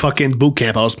you were in fucking boot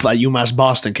camp, I was at UMass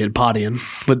Boston, kid, partying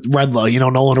with Redler. You know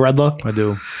Nolan Redler? I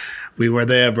do. We were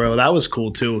there, bro. That was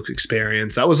cool too.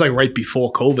 Experience. That was like right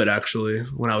before COVID, actually,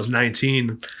 when I was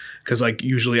 19. Because like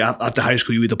usually after high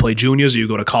school, you either play juniors or you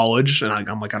go to college. And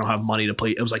I'm like, I don't have money to play.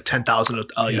 It was like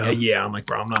 $10,000 a year. I'm like,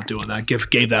 bro, I'm not doing that.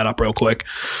 Gave that up real quick.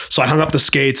 So I hung up the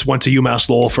skates, went to UMass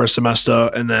Lowell for a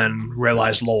semester, and then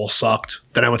realized Lowell sucked.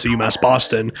 Then I went to UMass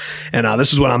Boston, and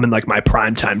this is when I'm in like my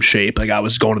prime time shape. Like I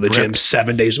was going to the gym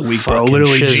 7 days a week, bro.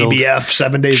 Literally chiseled. GBF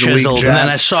 7 days a week. And then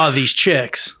I saw these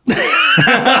chicks.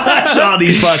 I saw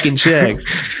these fucking chicks,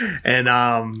 and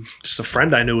just a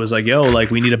friend I knew was like, "Yo,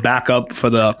 like we need a backup for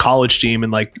the college team."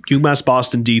 And like UMass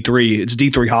Boston D3, it's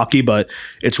D3 hockey, but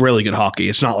it's really good hockey.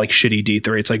 It's not like shitty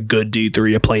D3. It's like good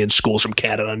D3. You're playing schools from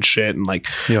Canada and shit, and like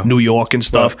New York and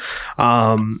stuff.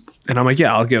 And I'm like,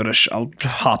 yeah, I'll give it I'll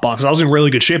hop on, because I was in really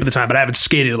good shape at the time, but I haven't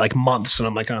skated in like months, and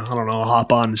I'm like, I don't know, I'll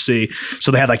hop on and see. So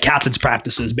they had like captain's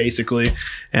practices basically,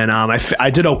 and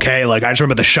I did okay. Like I just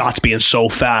remember the shots being so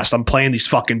fast. I'm playing these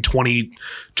fucking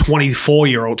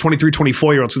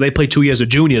 24-year-olds, so they play 2 years of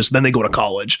juniors, then they go to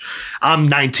college. I'm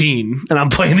 19 and I'm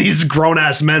playing these grown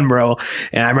ass men, bro.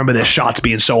 And I remember their shots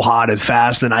being so hard and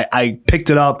fast, and I picked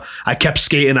it up. I kept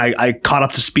skating. I caught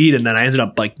up to speed, and then I ended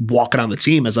up like walking on the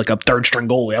team as like a third string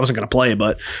goalie. I wasn't gonna play,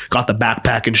 but got the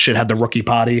backpack and shit, had the rookie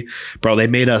potty, bro. They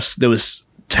made us, there was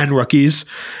 10 rookies.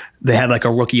 They had like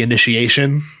a rookie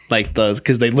initiation, like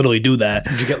because they literally do that.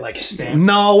 Did you get like stamped?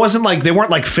 No, it wasn't like, they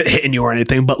weren't like hitting you or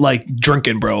anything, but like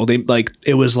drinking, bro. They like,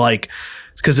 it was like,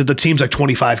 because the team's like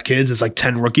 25 kids, it's like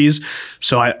 10 rookies.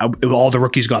 So all the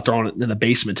rookies got thrown in the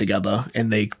basement together,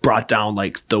 and they brought down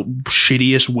like the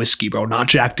shittiest whiskey, bro. Not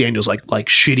Jack Daniels, like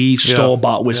shitty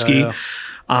store-bought whiskey.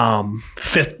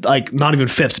 Fifth, like not even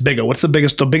fifth's bigger. What's the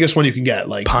biggest one you can get?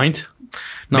 Like pint?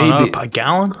 No, maybe a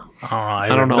gallon? I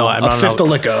don't know. A fifth of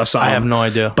liquor or something. I have no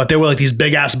idea. But they were like these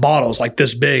big ass bottles, like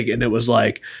this big, and it was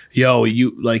like, yo,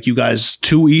 you guys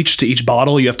 2 each to each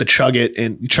bottle. You have to chug it,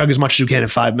 and you chug as much as you can in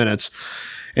 5 minutes.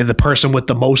 And the person with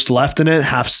the most left in it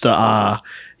has to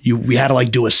we had to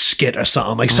like do a skit or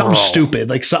something, like something stupid,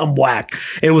 like something whack.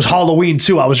 It was Halloween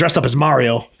too. I was dressed up as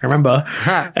Mario, I remember.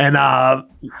 And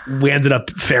we ended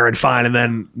up faring fine. And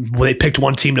then they picked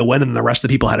one team to win, and the rest of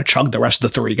the people had to chug the rest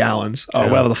of the 3 gallons or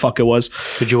whatever the fuck it was.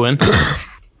 Did you win?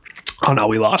 Oh no,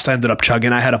 we lost. I ended up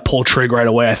chugging. I had to pull trig right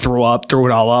away. I threw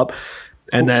it all up.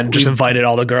 And then just invited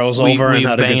all the girls over and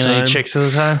had a good time. Any chicks at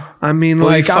the time? I mean,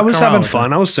 like, I was having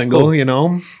fun. I was single, you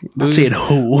know. Not saying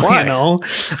who, you know.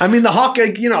 I mean, the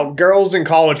hockey, you know, girls in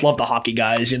college love the hockey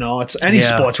guys, you know. It's any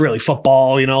sports, really.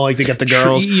 Football, you know, like they get the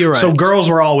girls. You're right. So girls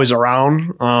were always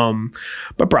around.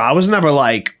 But, bro, I was never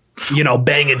like, you know,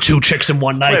 banging 2 chicks in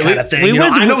one night kind of thing. You know,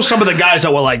 I know some of the guys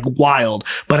that were like wild,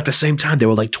 but at the same time, they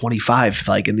were like 25,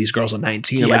 like, and these girls are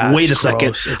 19. I'm like, wait a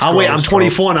second. I'm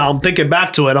 24 now. I'm thinking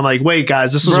back to it. I'm like, wait,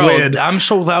 guys, this is weird. I was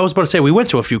about to say, we went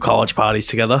to a few college parties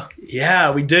together.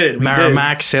 Yeah, we did.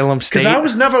 Merrimack, Salem State. Because I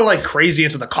was never like crazy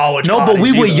into the college parties. No, but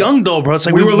we were young though, bro. It's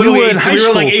like we were in high school. We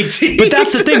were like 18. But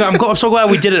that's the thing. I'm so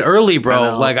glad we did it early,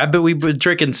 bro. Like, I bet we've been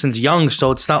drinking since young, so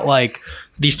it's not like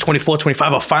these 24,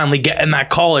 25 are finally getting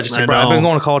that college. It's like, bro, I've been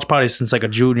going to college parties since like a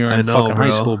junior in fucking high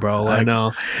school, bro. Like, I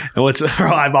know. And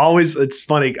bro, it's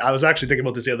funny. I was actually thinking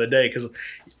about this the other day because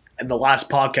in the last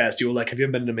podcast, you were like, have you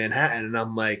ever been to Manhattan? And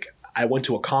I'm like, I went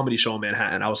to a comedy show in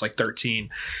Manhattan. I was like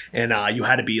 13 and you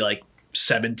had to be like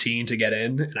 17 to get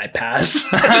in, and I passed.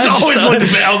 I just always looked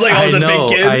at I was like, I was a big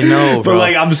kid. I know, bro. But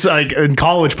like, I'm just like in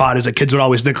college parties, the kids would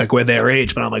always think like we're their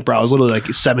age, but I'm like, bro, I was literally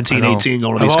like 17, 18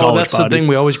 going to these college that's parties. The thing.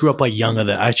 We always grew up like younger.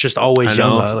 It's just always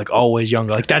younger, like always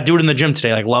younger. Like that dude in the gym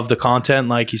today, like loved the content,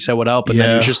 like he said what up, and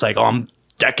then he's just like, oh, I'm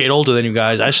decade older than you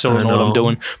guys. I still don't know what I'm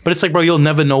doing. But it's like, bro, you'll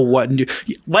never know what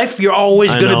life. You're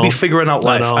always gonna be figuring out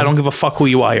life. I don't give a fuck who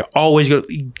you are. You're always gonna.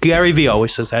 Gary Vee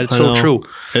always says that. It's so true.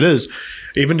 It is.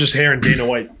 Even just hearing Dana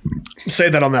White say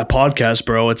that on that podcast,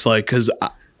 bro, it's like, because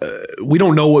we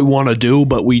don't know what we want to do,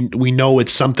 but we know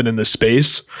it's something in this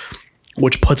space,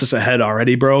 which puts us ahead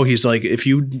already, bro. He's like,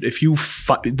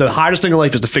 the hardest thing in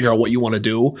life is to figure out what you want to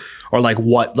do, or like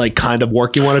what like kind of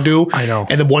work you want to do. I know.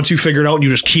 And then once you figure it out and you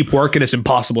just keep working, it's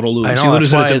impossible to lose. I know.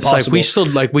 That's why it's like we still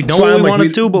like we know what we want to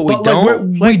do, but we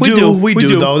don't. We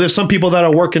do though. There's some people that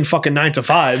are working fucking 9 to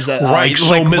 5s that are like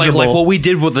so miserable. Like what we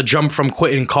did with the jump from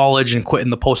quitting college and quitting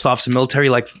the post office and military.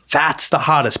 Like that's the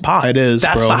hardest part. It is.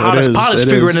 That's the hardest part is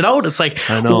figuring it out. It's like,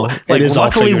 I know. Like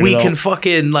luckily we can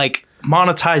fucking like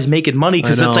monetize making money,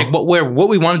 because it's like what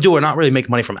we want to do. We're not really making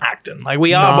money from acting. Like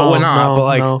we are, but we're not. But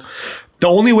like the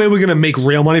only way we're gonna make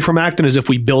real money from acting is if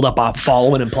we build up our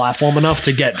following and platform enough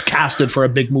to get casted for a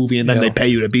big movie, and then they pay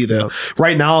you to be there.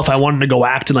 Right now, if I wanted to go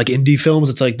act in like indie films,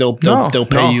 it's like they'll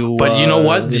pay you. But you know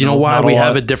what? You know why we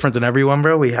have it different than everyone,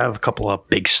 bro? We have a couple of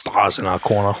big stars in our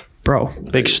corner. Bro,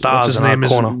 big stars. What's his name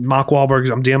is Mark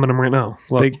Wahlberg. I'm DMing him right now.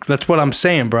 That's what I'm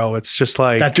saying, bro. It's just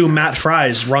like that dude Matt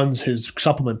Fries runs his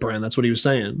supplement brand. That's what he was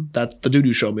saying. That's the dude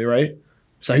you showed me, right?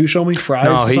 Is that who you showed me?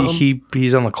 Fries? No,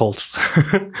 he's on the Colts.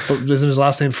 But isn't his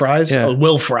last name Fries? Yeah. Oh,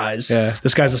 Will Fries. Yeah.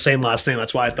 This guy's the same last name.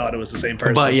 That's why I thought it was the same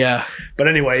person. But yeah. But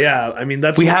anyway, yeah. I mean,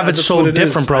 we have it so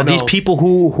different, bro. These people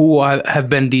who have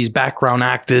been these background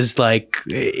actors, like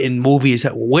in movies,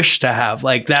 that wish to have,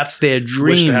 like that's their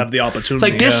dream. Wish to have the opportunity.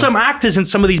 Like there's some actors in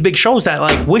some of these big shows that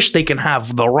like wish they can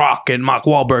have The Rock and Mark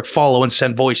Wahlberg follow and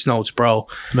send voice notes, bro.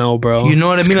 No, bro. You know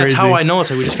what I mean? That's how I know. It's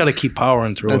like we just got to keep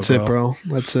powering through. That's it, bro.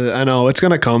 That's it. I know it's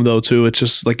gonna come though too. It's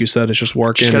just like you said. It's just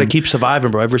working. Just got to keep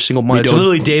surviving, bro. Every single month. It's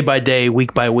literally day by day,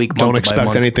 week by week, month by month. Don't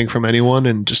expect anything from anyone,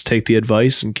 and just take the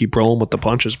advice and keep rolling with the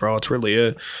punches, bro. It's really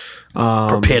it.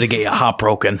 Prepare to get your heart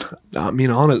broken. I mean,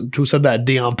 who said that?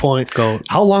 D on point. Go.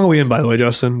 How long are we in, by the way,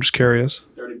 Justin? I'm just curious.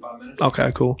 35 minutes.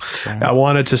 Okay, cool. I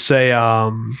wanted to say,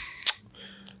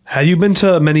 have you been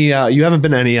to many? You haven't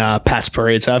been to any Pats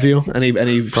parades, have you? Any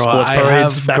sports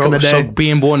parades back in the day? So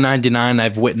being born '99,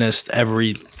 I've witnessed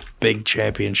every big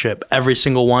championship, every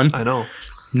single one. I know.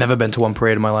 Never been to one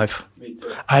parade in my life. Me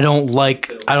too. I don't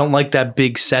like that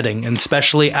big setting, and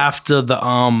especially after the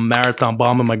marathon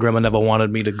bombing, my grandma never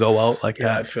wanted me to go out like that.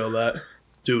 Yeah, I feel that,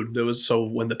 dude. There was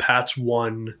when the Pats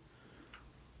won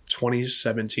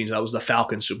 2017. That was the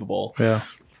Falcons Super Bowl. Yeah.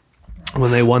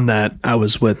 When they won that,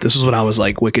 this is when I was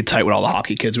like wicked tight with all the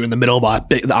hockey kids. We were in the middle of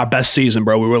our best season,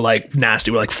 bro. We were like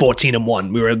nasty. We were like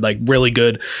 14-1. We were like really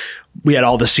good. We had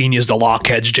all the seniors, the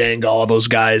Lockheads, Django, all those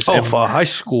guys. Oh, for high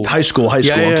school. High school. I'm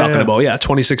talking about. Yeah,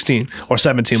 2016 or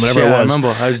 17, whatever it was. I remember.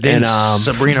 I was dating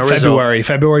Sabrina Rizzo.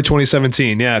 February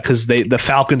 2017. Yeah, because the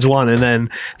Falcons won, and then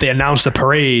they announced the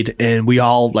parade, and we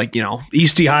all like,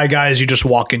 Eastie High guys. You just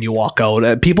walk in, you walk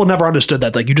out. People never understood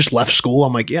that. Like you just left school.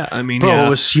 I'm like, yeah. I mean, bro, it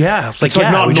was it's like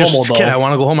not normal though. Kid, I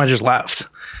want to go home. I just left.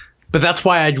 But that's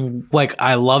why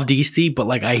I loved Eastie, but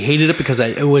like I hated it because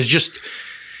it was just.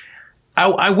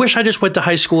 I wish I just went to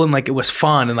high school and like it was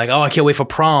fun and like, oh, I can't wait for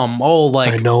prom. Oh,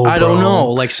 like I know, I don't bro.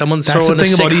 know. Like someone's That's the throwing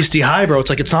thing a about sick- Eastie High, bro. It's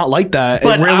like it's not like that.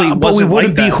 But, it really but we wasn't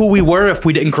wouldn't like be that. who we were if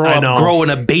we didn't grow I up know. growing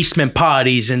up basement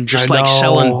parties and just I like know,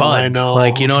 selling bud. I know.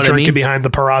 Like, you know what I Drinking mean? behind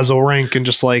the Parazzo rink and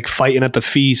just like fighting at the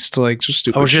feast, like just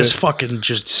stupid I was shit. just fucking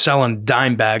just selling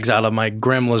dime bags out of my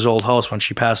grandma's old house when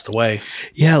she passed away.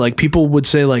 Yeah, like people would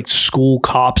say like school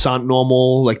cops aren't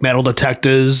normal, like metal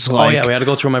detectors. Like, Oh yeah, we had to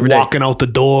go through them every day. walking out the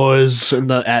doors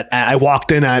and I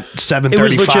walked in at It was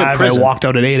legit 7:35. I prison. walked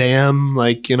out at 8 a.m.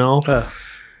 Like, you know,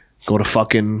 go to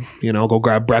fucking, you know, go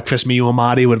grab breakfast. Me, you, and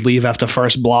Marty would leave after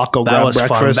first block. Go That grab was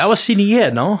breakfast. fun. That was senior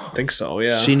year, no? I think so.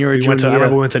 Yeah, Senior or we went to. I junior remember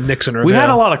year. we went to Nixon. We had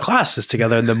a lot of classes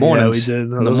together in the mornings. Yeah, we did. In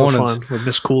the Those were mornings. fun with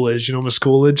Miss Coolidge. You know Miss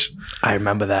Coolidge? I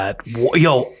remember that.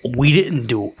 Yo, we didn't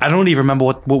do. I don't even remember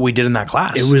what we did in that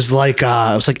class. It was like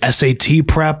SAT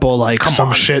prep or like Come some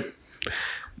on. shit.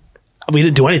 We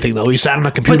didn't do anything though. We sat on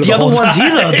the computer. But the other whole ones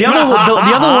time. either. The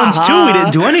other ones too. We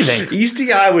didn't do anything.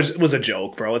 Eastie Eye was a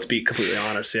joke, bro. Let's be completely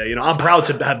honest. Yeah, you know, I'm proud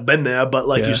to have been there, but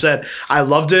like Yeah. you said, I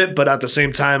loved it. But at the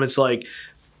same time, it's like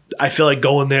I feel like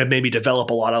going there made me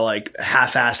develop a lot of like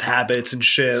half-assed habits and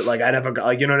shit. Like I never got,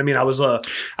 like, you know what I mean. I was a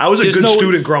There's good no-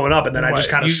 student growing up, and then I just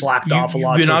Right. kind of You- slacked off a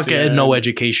lot. You're towards not the getting end. no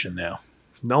education there.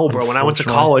 No, bro. When I went to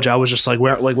Unfortunately. college, I was just like,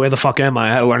 where the fuck am I?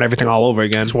 I had to learn everything all over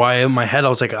again. That's why in my head I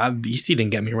was like, Eastie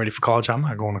didn't get me ready for college. I'm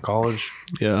not going to college.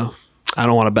 Yeah. I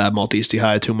don't want to badmouth Eastie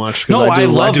High too much. 'Cause No, I do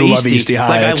love Eastie High.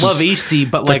 Like I It's love just- Eastie,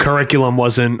 but The like curriculum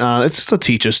wasn't. It's just the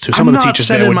teachers too. Some I'm of the not teachers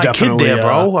there sending would my kid definitely. there,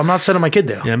 bro. I'm not sending my kid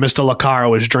there. Yeah, Mr. Lacara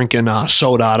was drinking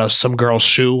soda out of some girl's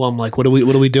shoe. I'm like, what are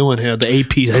we doing here? The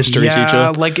AP history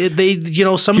teacher. like some He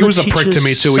of was the a teachers, prick to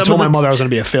me too. He some told of my the- mother I was going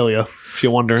to be a failure. If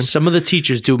you're wondering, Some of the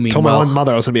teachers do mean told well. my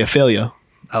mother I was going to be a failure.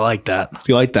 I like that.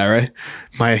 You like that, right?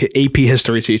 My AP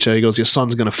history teacher. He goes, "Your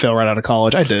son's going to fail right out of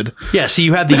college." I did. Yeah, see,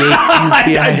 you had the I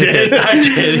did. I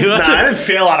did. Nah, I didn't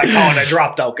fail out of college. I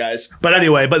dropped out, guys. But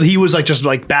anyway, he was like just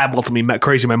like bad to me,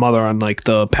 crazy my mother on like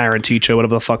the parent teacher,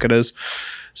 whatever the fuck it is.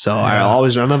 So I'll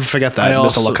never forget that,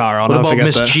 Mr. Lacara. I'll What never about forget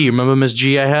Miss that. G? Remember Miss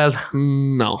G I had?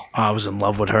 No. I was in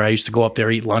love with her. I used to go up there,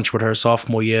 eat lunch with her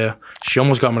sophomore year. She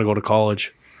almost got me to go to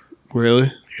college.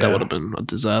 Really? That Yeah. would have been a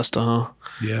disaster, huh?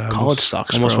 Yeah, College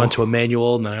sucks, Almost bro. went to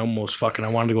Emmanuel, and then I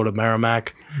wanted to go to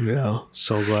Merrimack. Yeah.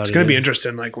 So glad It's gonna be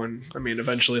interesting, like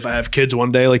eventually if I have kids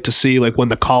one day, like to see like when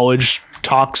the college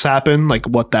talks happen, like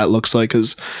what that looks like.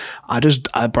 Cause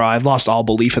I've lost all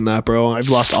belief in that, bro. I've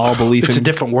lost all belief It's in a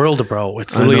different world, bro.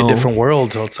 It's literally a know. different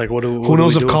world. So it's like, who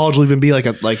knows if college will even be like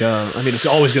a I mean, it's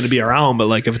always going to be around, but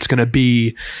like if it's going to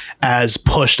be as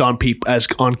pushed on people as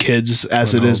on kids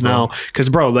as it is now. Cause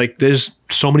bro, like there's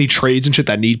so many trades and shit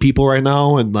that need people right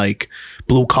now, and like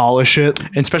blue collar shit.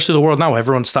 And especially the world now,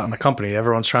 everyone's starting a company.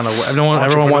 Everyone's trying to.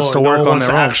 Everyone wants to work no one on wants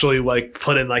their to own. actually like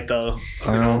put in like the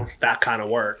that kind of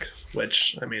work.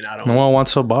 Which I mean, I don't. No one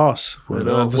wants a boss.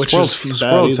 know, This which world's- is this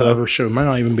bad world's either. we might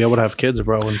not even be able to have kids,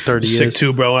 bro, in 30 Sick years.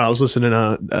 too, bro. I was listening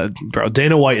to bro.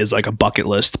 Dana White is like a bucket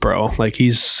list, bro. Like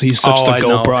he's such Oh, the I goat,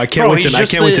 know. bro. I can't Bro, wait to he's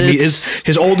just meet it's-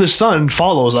 his oldest son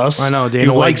follows us. I know. He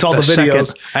Dana White likes all the videos.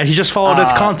 second. And he just followed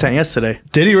its content yesterday.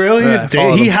 Did he really? Yeah, I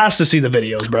followed He him. has to see the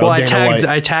videos, bro. Well, Dana White.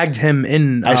 I tagged him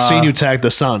in. I seen you tag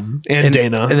the son and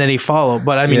Dana, and then he followed.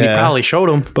 But I mean, Yeah. he probably showed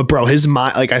him. but bro, his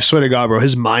mind, like I swear to God, bro,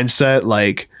 his mindset,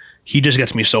 like. He just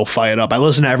gets me so fired up. I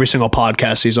listen to every single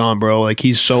podcast he's on, bro. Like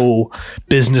he's so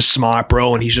business smart,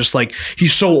 bro, and he's just like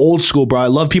he's so old school, bro. I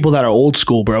love people that are old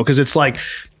school, bro, because it's like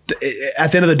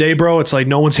at the end of the day, bro, it's like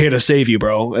no one's here to save you,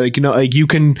 bro. Like, you know, like you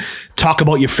can talk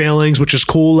about your failings, which is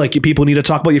cool. Like people need to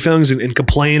talk about your feelings and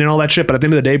complain and all that shit. But at the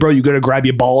end of the day, bro, you got to grab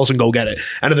your balls and go get it.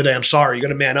 End of the day, I'm sorry, you got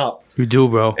to man up. You do,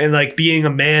 bro. And like being a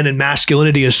man and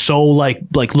masculinity is so like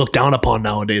looked down upon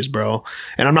nowadays, bro.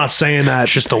 And I'm not saying that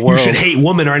It's just the you world. should hate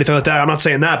women or anything like that. I'm not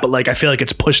saying that, but like I feel like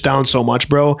it's pushed down so much,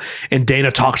 bro. And Dana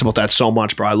talks about that so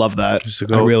much, bro. I love that. to I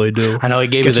go. really do. I know he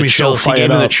gave Gets me the me so chills. He fired gave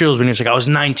me the up. chills when he was like, I was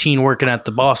 19 working at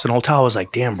the Boston hotel. I was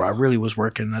like, damn, bro, I really was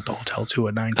working at the hotel too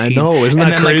at 19. I know, isn't and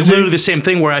that then, crazy? Like, literally the same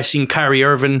thing where I seen Kyrie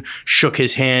Irving, shook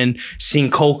his hand, seen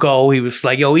Coco. He was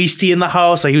like, yo, Eastie in the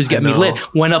house. Like he was getting me know.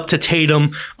 lit. Went up to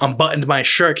Tatum, unbuttoned my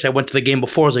shirt because I went to the game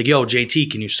before. I was like, yo,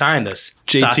 JT, can you sign this?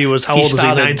 JT was- how old was he,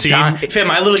 started 19? dying. Fam,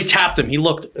 I literally tapped him. He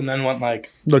looked and then went like,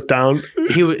 Look down.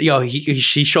 he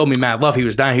showed me mad love. He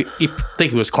was dying. He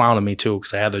think he was clowning me too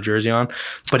because I had the jersey on,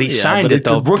 but he signed but it it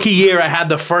though. did- Rookie year, I had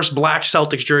the first black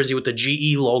Celtics jersey with the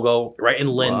GE logo right in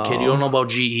Lynn. Kid, you don't know about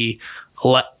GE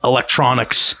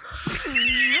electronics.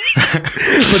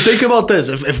 But think about this: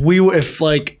 if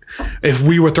if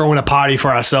we were throwing a party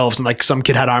for ourselves and like some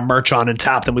kid had our merch on and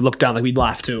tapped and we looked down, like we'd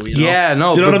laugh too. You know? Yeah,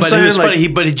 no, Do you know what I'm but saying? it was Like, funny.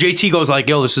 But JT goes like,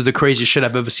 "Yo, this is the craziest shit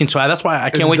I've ever seen." So that's why I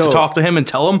can't wait dope. to talk to him and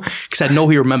tell him because I know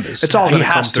he remembers. it's all he gonna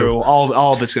come has to. through.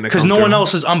 All of it's gonna come Because through. no one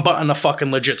else is unbuttoning a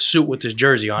fucking legit suit with his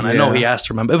jersey on. I know he has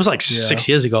to remember. It was like 6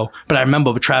 years ago. But I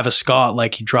remember Travis Scott,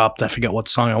 like he dropped, I forget what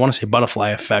song. I want to say Butterfly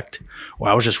Effect,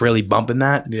 where I was just really bumping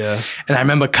that. Yeah. And I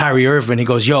remember Kyrie Irving, he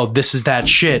goes, "Yo, this is that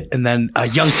shit." And then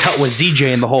Young Tut was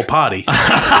DJing the whole party.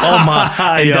 Oh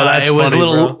my. And, Yo, that's it was funny,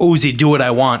 Little bro. Uzi, "Do What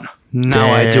I Want."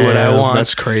 Now I do what I want.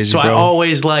 That's crazy, So I bro.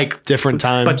 always like Different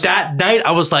times. But that night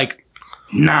I was like,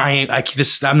 nah,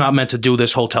 I'm not meant to do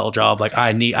this hotel job. Like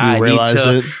I need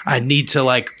to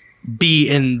like be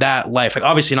in that life. Like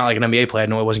obviously not like an NBA player. I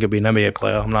know I wasn't gonna be an NBA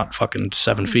player. I'm not fucking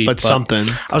 7 feet. But something.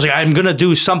 I was like, I'm gonna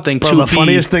do something Bro, to the be.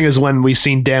 funniest thing is when we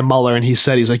seen Dan Muller and he's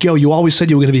like, "Yo, you always said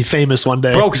you were gonna be famous one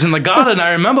day." Bro, because in the Garden,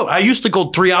 I remember I used to go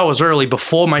 3 hours early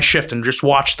before my shift and just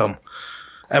watch them.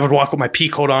 I would walk with my pea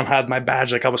coat on, had my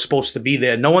badge like I was supposed to be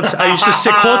there. I used to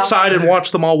sit courtside and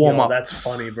watch them all warm up. That's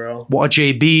funny, bro.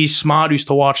 JB, Smart used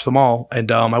to watch them all.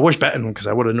 And I wish betting because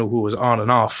I would have knew who was on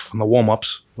and off on the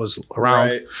warm-ups was around.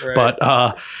 Right.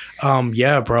 But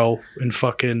yeah, bro. And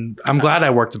fucking I'm glad I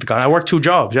worked at the Garden. I worked 2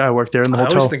 jobs. Yeah, I worked there in the I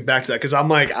hotel. always think back to that because I'm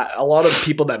like, a lot of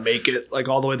people that make it like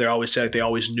all the way, they always say like they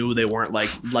always knew they weren't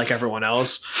like everyone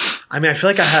else. I mean, I feel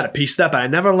like I had a piece of that, but I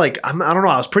never like, I don't know.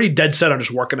 I was pretty dead set on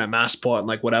just working at Massport and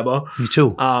like whatever. Me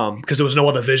too. Because there was no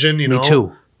other vision, you know. Me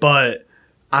too. But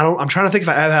I'm trying to think if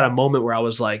I ever had a moment where I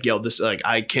was like, yo, this, like,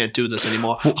 I can't do this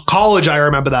anymore. College, I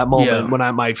remember that moment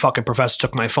when my fucking professor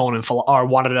took my phone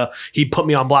and he put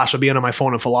me on blast for being on my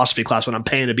phone in philosophy class when I'm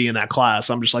paying to be in that class.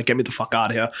 I'm just like, get me the fuck out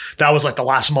of here. That was like the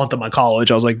last month of my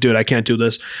college. I was like, dude, I can't do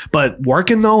this. But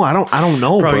working though, I don't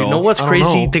know, bro. You know what's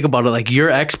crazy? Know. Think about it. Like your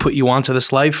ex put you onto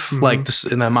this life, like this,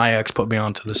 and then my ex put me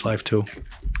onto this life too.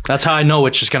 That's how I know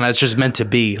it's just meant to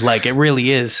be. Like it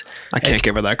really is. I can't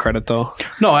give her that credit though.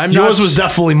 No, yours was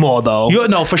definitely more though.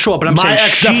 No, for sure. But I'm saying my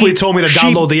ex definitely told me to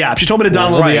download the app. She told me to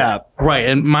download the app. Right,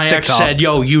 and my ex said,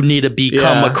 "Yo, you need to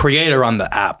become a creator on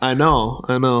the app." I know.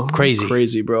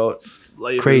 Crazy, bro.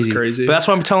 Crazy. But that's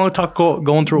why I'm telling her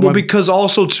going through. Well, because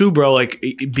also too, bro, like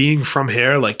being from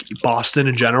here, like Boston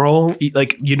in general,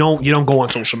 like you don't go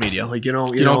on social media, like you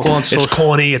don't go on. It's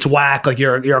corny, it's whack. Like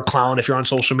you're a clown if you're on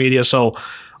social media. So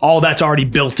all that's already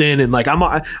built in, and like I'm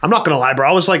not gonna lie,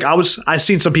 bro. I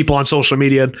seen some people on social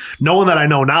media, knowing that I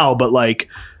know now, but like.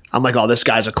 I'm like, oh, this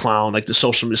guy's a clown. Like the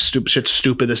social media shit's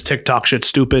stupid. This TikTok shit's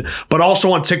stupid. But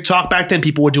also on TikTok back then,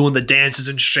 people were doing the dances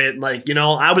and shit. Like, you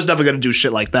know, I was never gonna do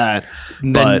shit like that.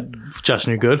 But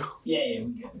Justin, you're good. Yeah,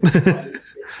 I'm good.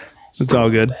 It's all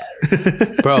good,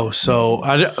 bro. So,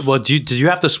 did you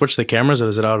have to switch the cameras, or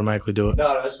does it automatically do it?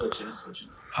 No, it's switching.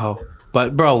 Oh.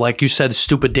 But bro, like you said,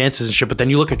 stupid dances and shit. But then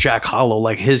you look at Jack Harlow,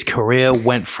 like his career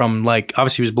went from like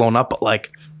obviously he was blown up, but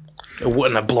like it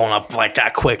wouldn't have blown up like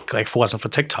that quick, like if it wasn't for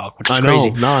TikTok, which is crazy.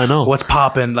 No, I know. What's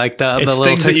popping? Like the little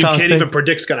things TikTok that you can't thing. even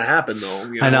predict's gonna happen though.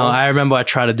 You know? I know. I remember I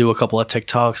tried to do a couple of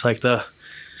TikToks, like the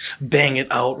bang it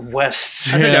out west.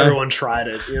 I think everyone tried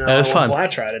it. You know, it was fun. Well, I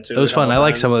tried it too. It was fun. I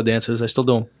like some of the dances. I still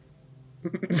do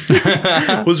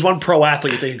them. Who's one pro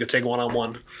athlete you think you could take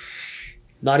one-on-one?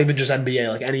 Not even just NBA,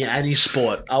 like any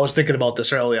sport. I was thinking about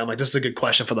this earlier. I'm like, this is a good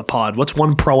question for the pod. What's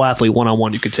one pro athlete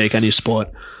one-on-one you could take any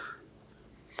sport?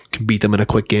 Can beat them in a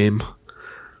quick game.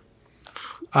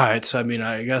 All right, so I mean,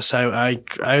 I guess I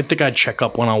think I'd check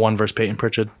up one-on-one versus Peyton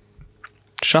Pritchard.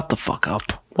 Shut the fuck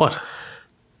up. What?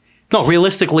 No,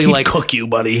 realistically, He'd like cook you,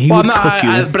 buddy. He would cook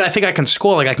you. But I think I can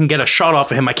score. Like I can get a shot off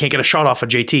of him. I can't get a shot off of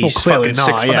JT. He's clearly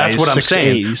fucking not. 6'. Yeah, That's what I'm 6'8",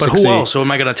 saying. But 6'8". who else? So am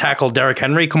I going to tackle Derrick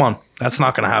Henry? Come on, that's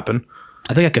not going to happen.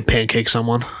 I think I could pancake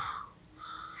someone.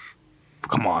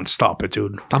 Come on, stop it,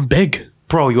 dude. I'm big.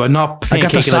 Bro, you are not pancaking I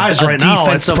got the size right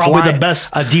now. It's probably the best.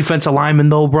 A defensive lineman,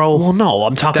 though, bro. Well, no.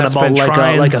 I'm talking That's about been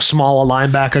trying. like a smaller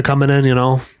linebacker coming in, you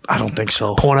know? I don't think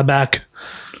so. Cornerback.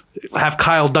 Have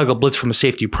Kyle Dugg a blitz from a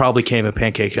safety. You probably can't even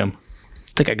pancake him.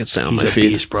 I think I could stay on He's my a feet.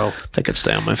 beast, bro. I think I'd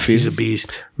stay on my feet. He's a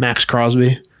beast. Max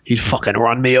Crosby. He'd fucking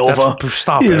run me over.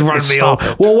 Stop He'd it. run me Stop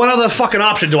over. it. Well, what other fucking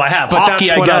option do I have? But Hockey,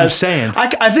 that's what I guess. I'm saying.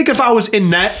 I think if I was in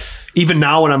net, even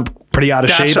now when I'm pretty out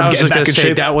of shape, I'm getting back in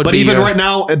shape. But even right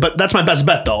now, but that's my best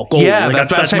bet though. Goalie. Yeah, like,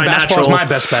 that's my basketball's my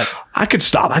best bet. I could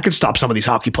stop some of these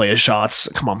hockey players' shots.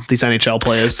 Come on, these NHL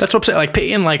players. That's what I'm saying. Like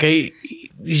Peyton, like he's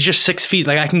just 6 feet.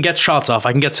 Like I can get shots off.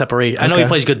 I can get separate. I know he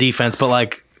plays good defense, but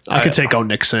like I could take out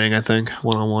Nick Singh, I think,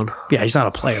 one-on-one. Yeah, he's not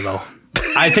a player though.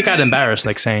 I think I'd embarrass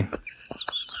Nick Singh.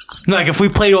 Like if we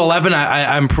play to 11,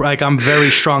 I'm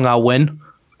very strong. I'll win.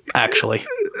 Actually,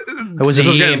 it was this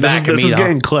is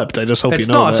getting clipped. I just hope you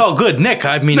know. No, it's all good, Nick.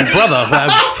 I mean, brother.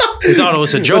 We thought it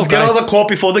was a joke. Let's get on the court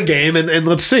before the game and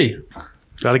let's see.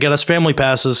 Got to get us family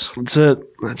passes. That's it.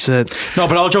 That's it. No,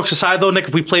 but all jokes aside, though, Nick,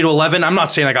 if we play to 11, I'm not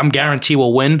saying like I'm guarantee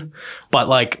we'll win, but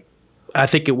like I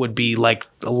think it would be like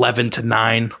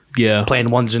 11-9. Yeah. Playing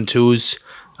 1s and 2s.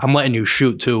 I'm letting you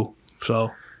shoot too.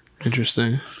 So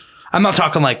interesting. I'm not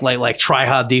talking like try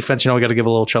hard defense. You know, we got to give a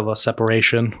little each other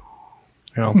separation.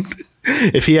 You know,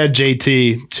 if he had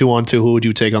JT 2-on-2, who would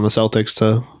you take on the Celtics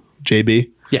to JB?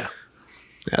 Yeah.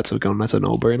 That's a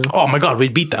no-brainer. Oh my God,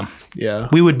 we'd beat them. Yeah.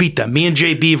 We would beat them. Me and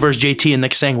JB versus JT and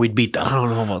Nick Sang, we'd beat them. I don't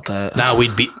know about that. Nah,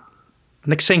 we'd beat.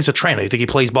 Nick Sang's a trainer. You think he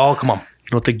plays ball? Come on. You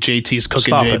don't think JT's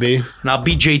cooking Stop JB? it. And I'll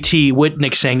beat JT with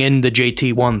Nick Sang in the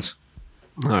JT ones.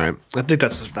 All right. I think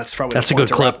that's probably a good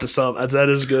clip. This up. That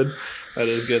is good. That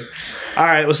is good. All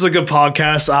right. This is a good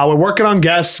podcast. We're working on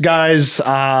guests, guys.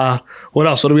 What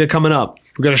else? What do we got coming up?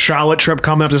 We got a Charlotte trip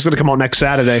coming up. This is going to come out next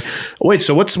Saturday. Wait,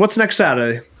 so what's next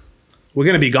Saturday? We're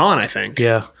going to be gone, I think.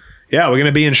 Yeah. Yeah, we're going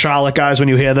to be in Charlotte, guys, when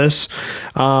you hear this.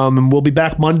 And we'll be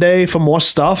back Monday for more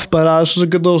stuff. But this was a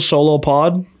good little solo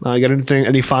pod. You got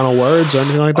any final words or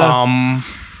anything like that?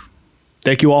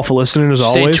 Thank you all for listening, as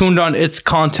always. Stay tuned on It's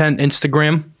Content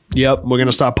Instagram. Yep, we're going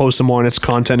to start posting more on It's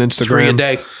Content Instagram. 3 a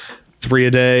day. 3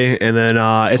 a day. And then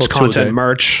It's Content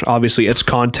merch. Obviously, it's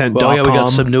content.com. Well, yeah, we got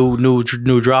some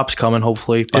new drops coming,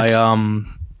 hopefully, by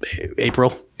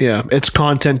April. Yeah, it's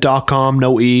content.com,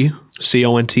 no E.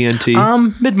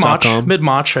 CONTNT.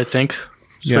 Mid-March, I think.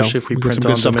 Especially if we print some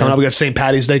good stuff coming up. We got St.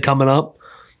 Patty's Day coming up.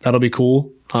 That'll be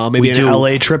cool. Maybe an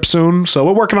LA trip soon. So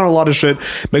we're working on a lot of shit.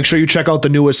 Make sure you check out the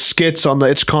newest skits on the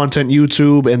It's Content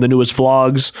YouTube and the newest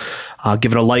vlogs.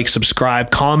 Give it a like,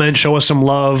 subscribe, comment, show us some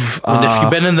love. And if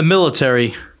you've been in the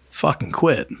military, fucking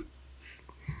quit.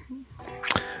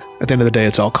 At the end of the day,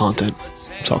 it's all content.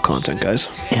 It's all content, guys.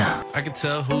 Yeah. I can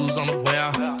tell who's on the way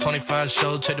out. 25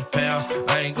 show, check the payout.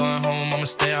 I ain't going home, I'ma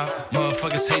stay out.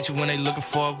 Motherfuckers hate you when they looking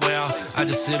for a way out. I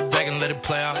just sit back and let it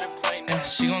play out. And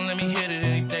she gon' let me hit it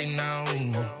any day now.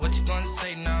 What you gonna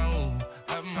say now?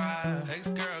 My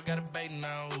ex-girl got a bait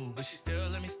now, but she still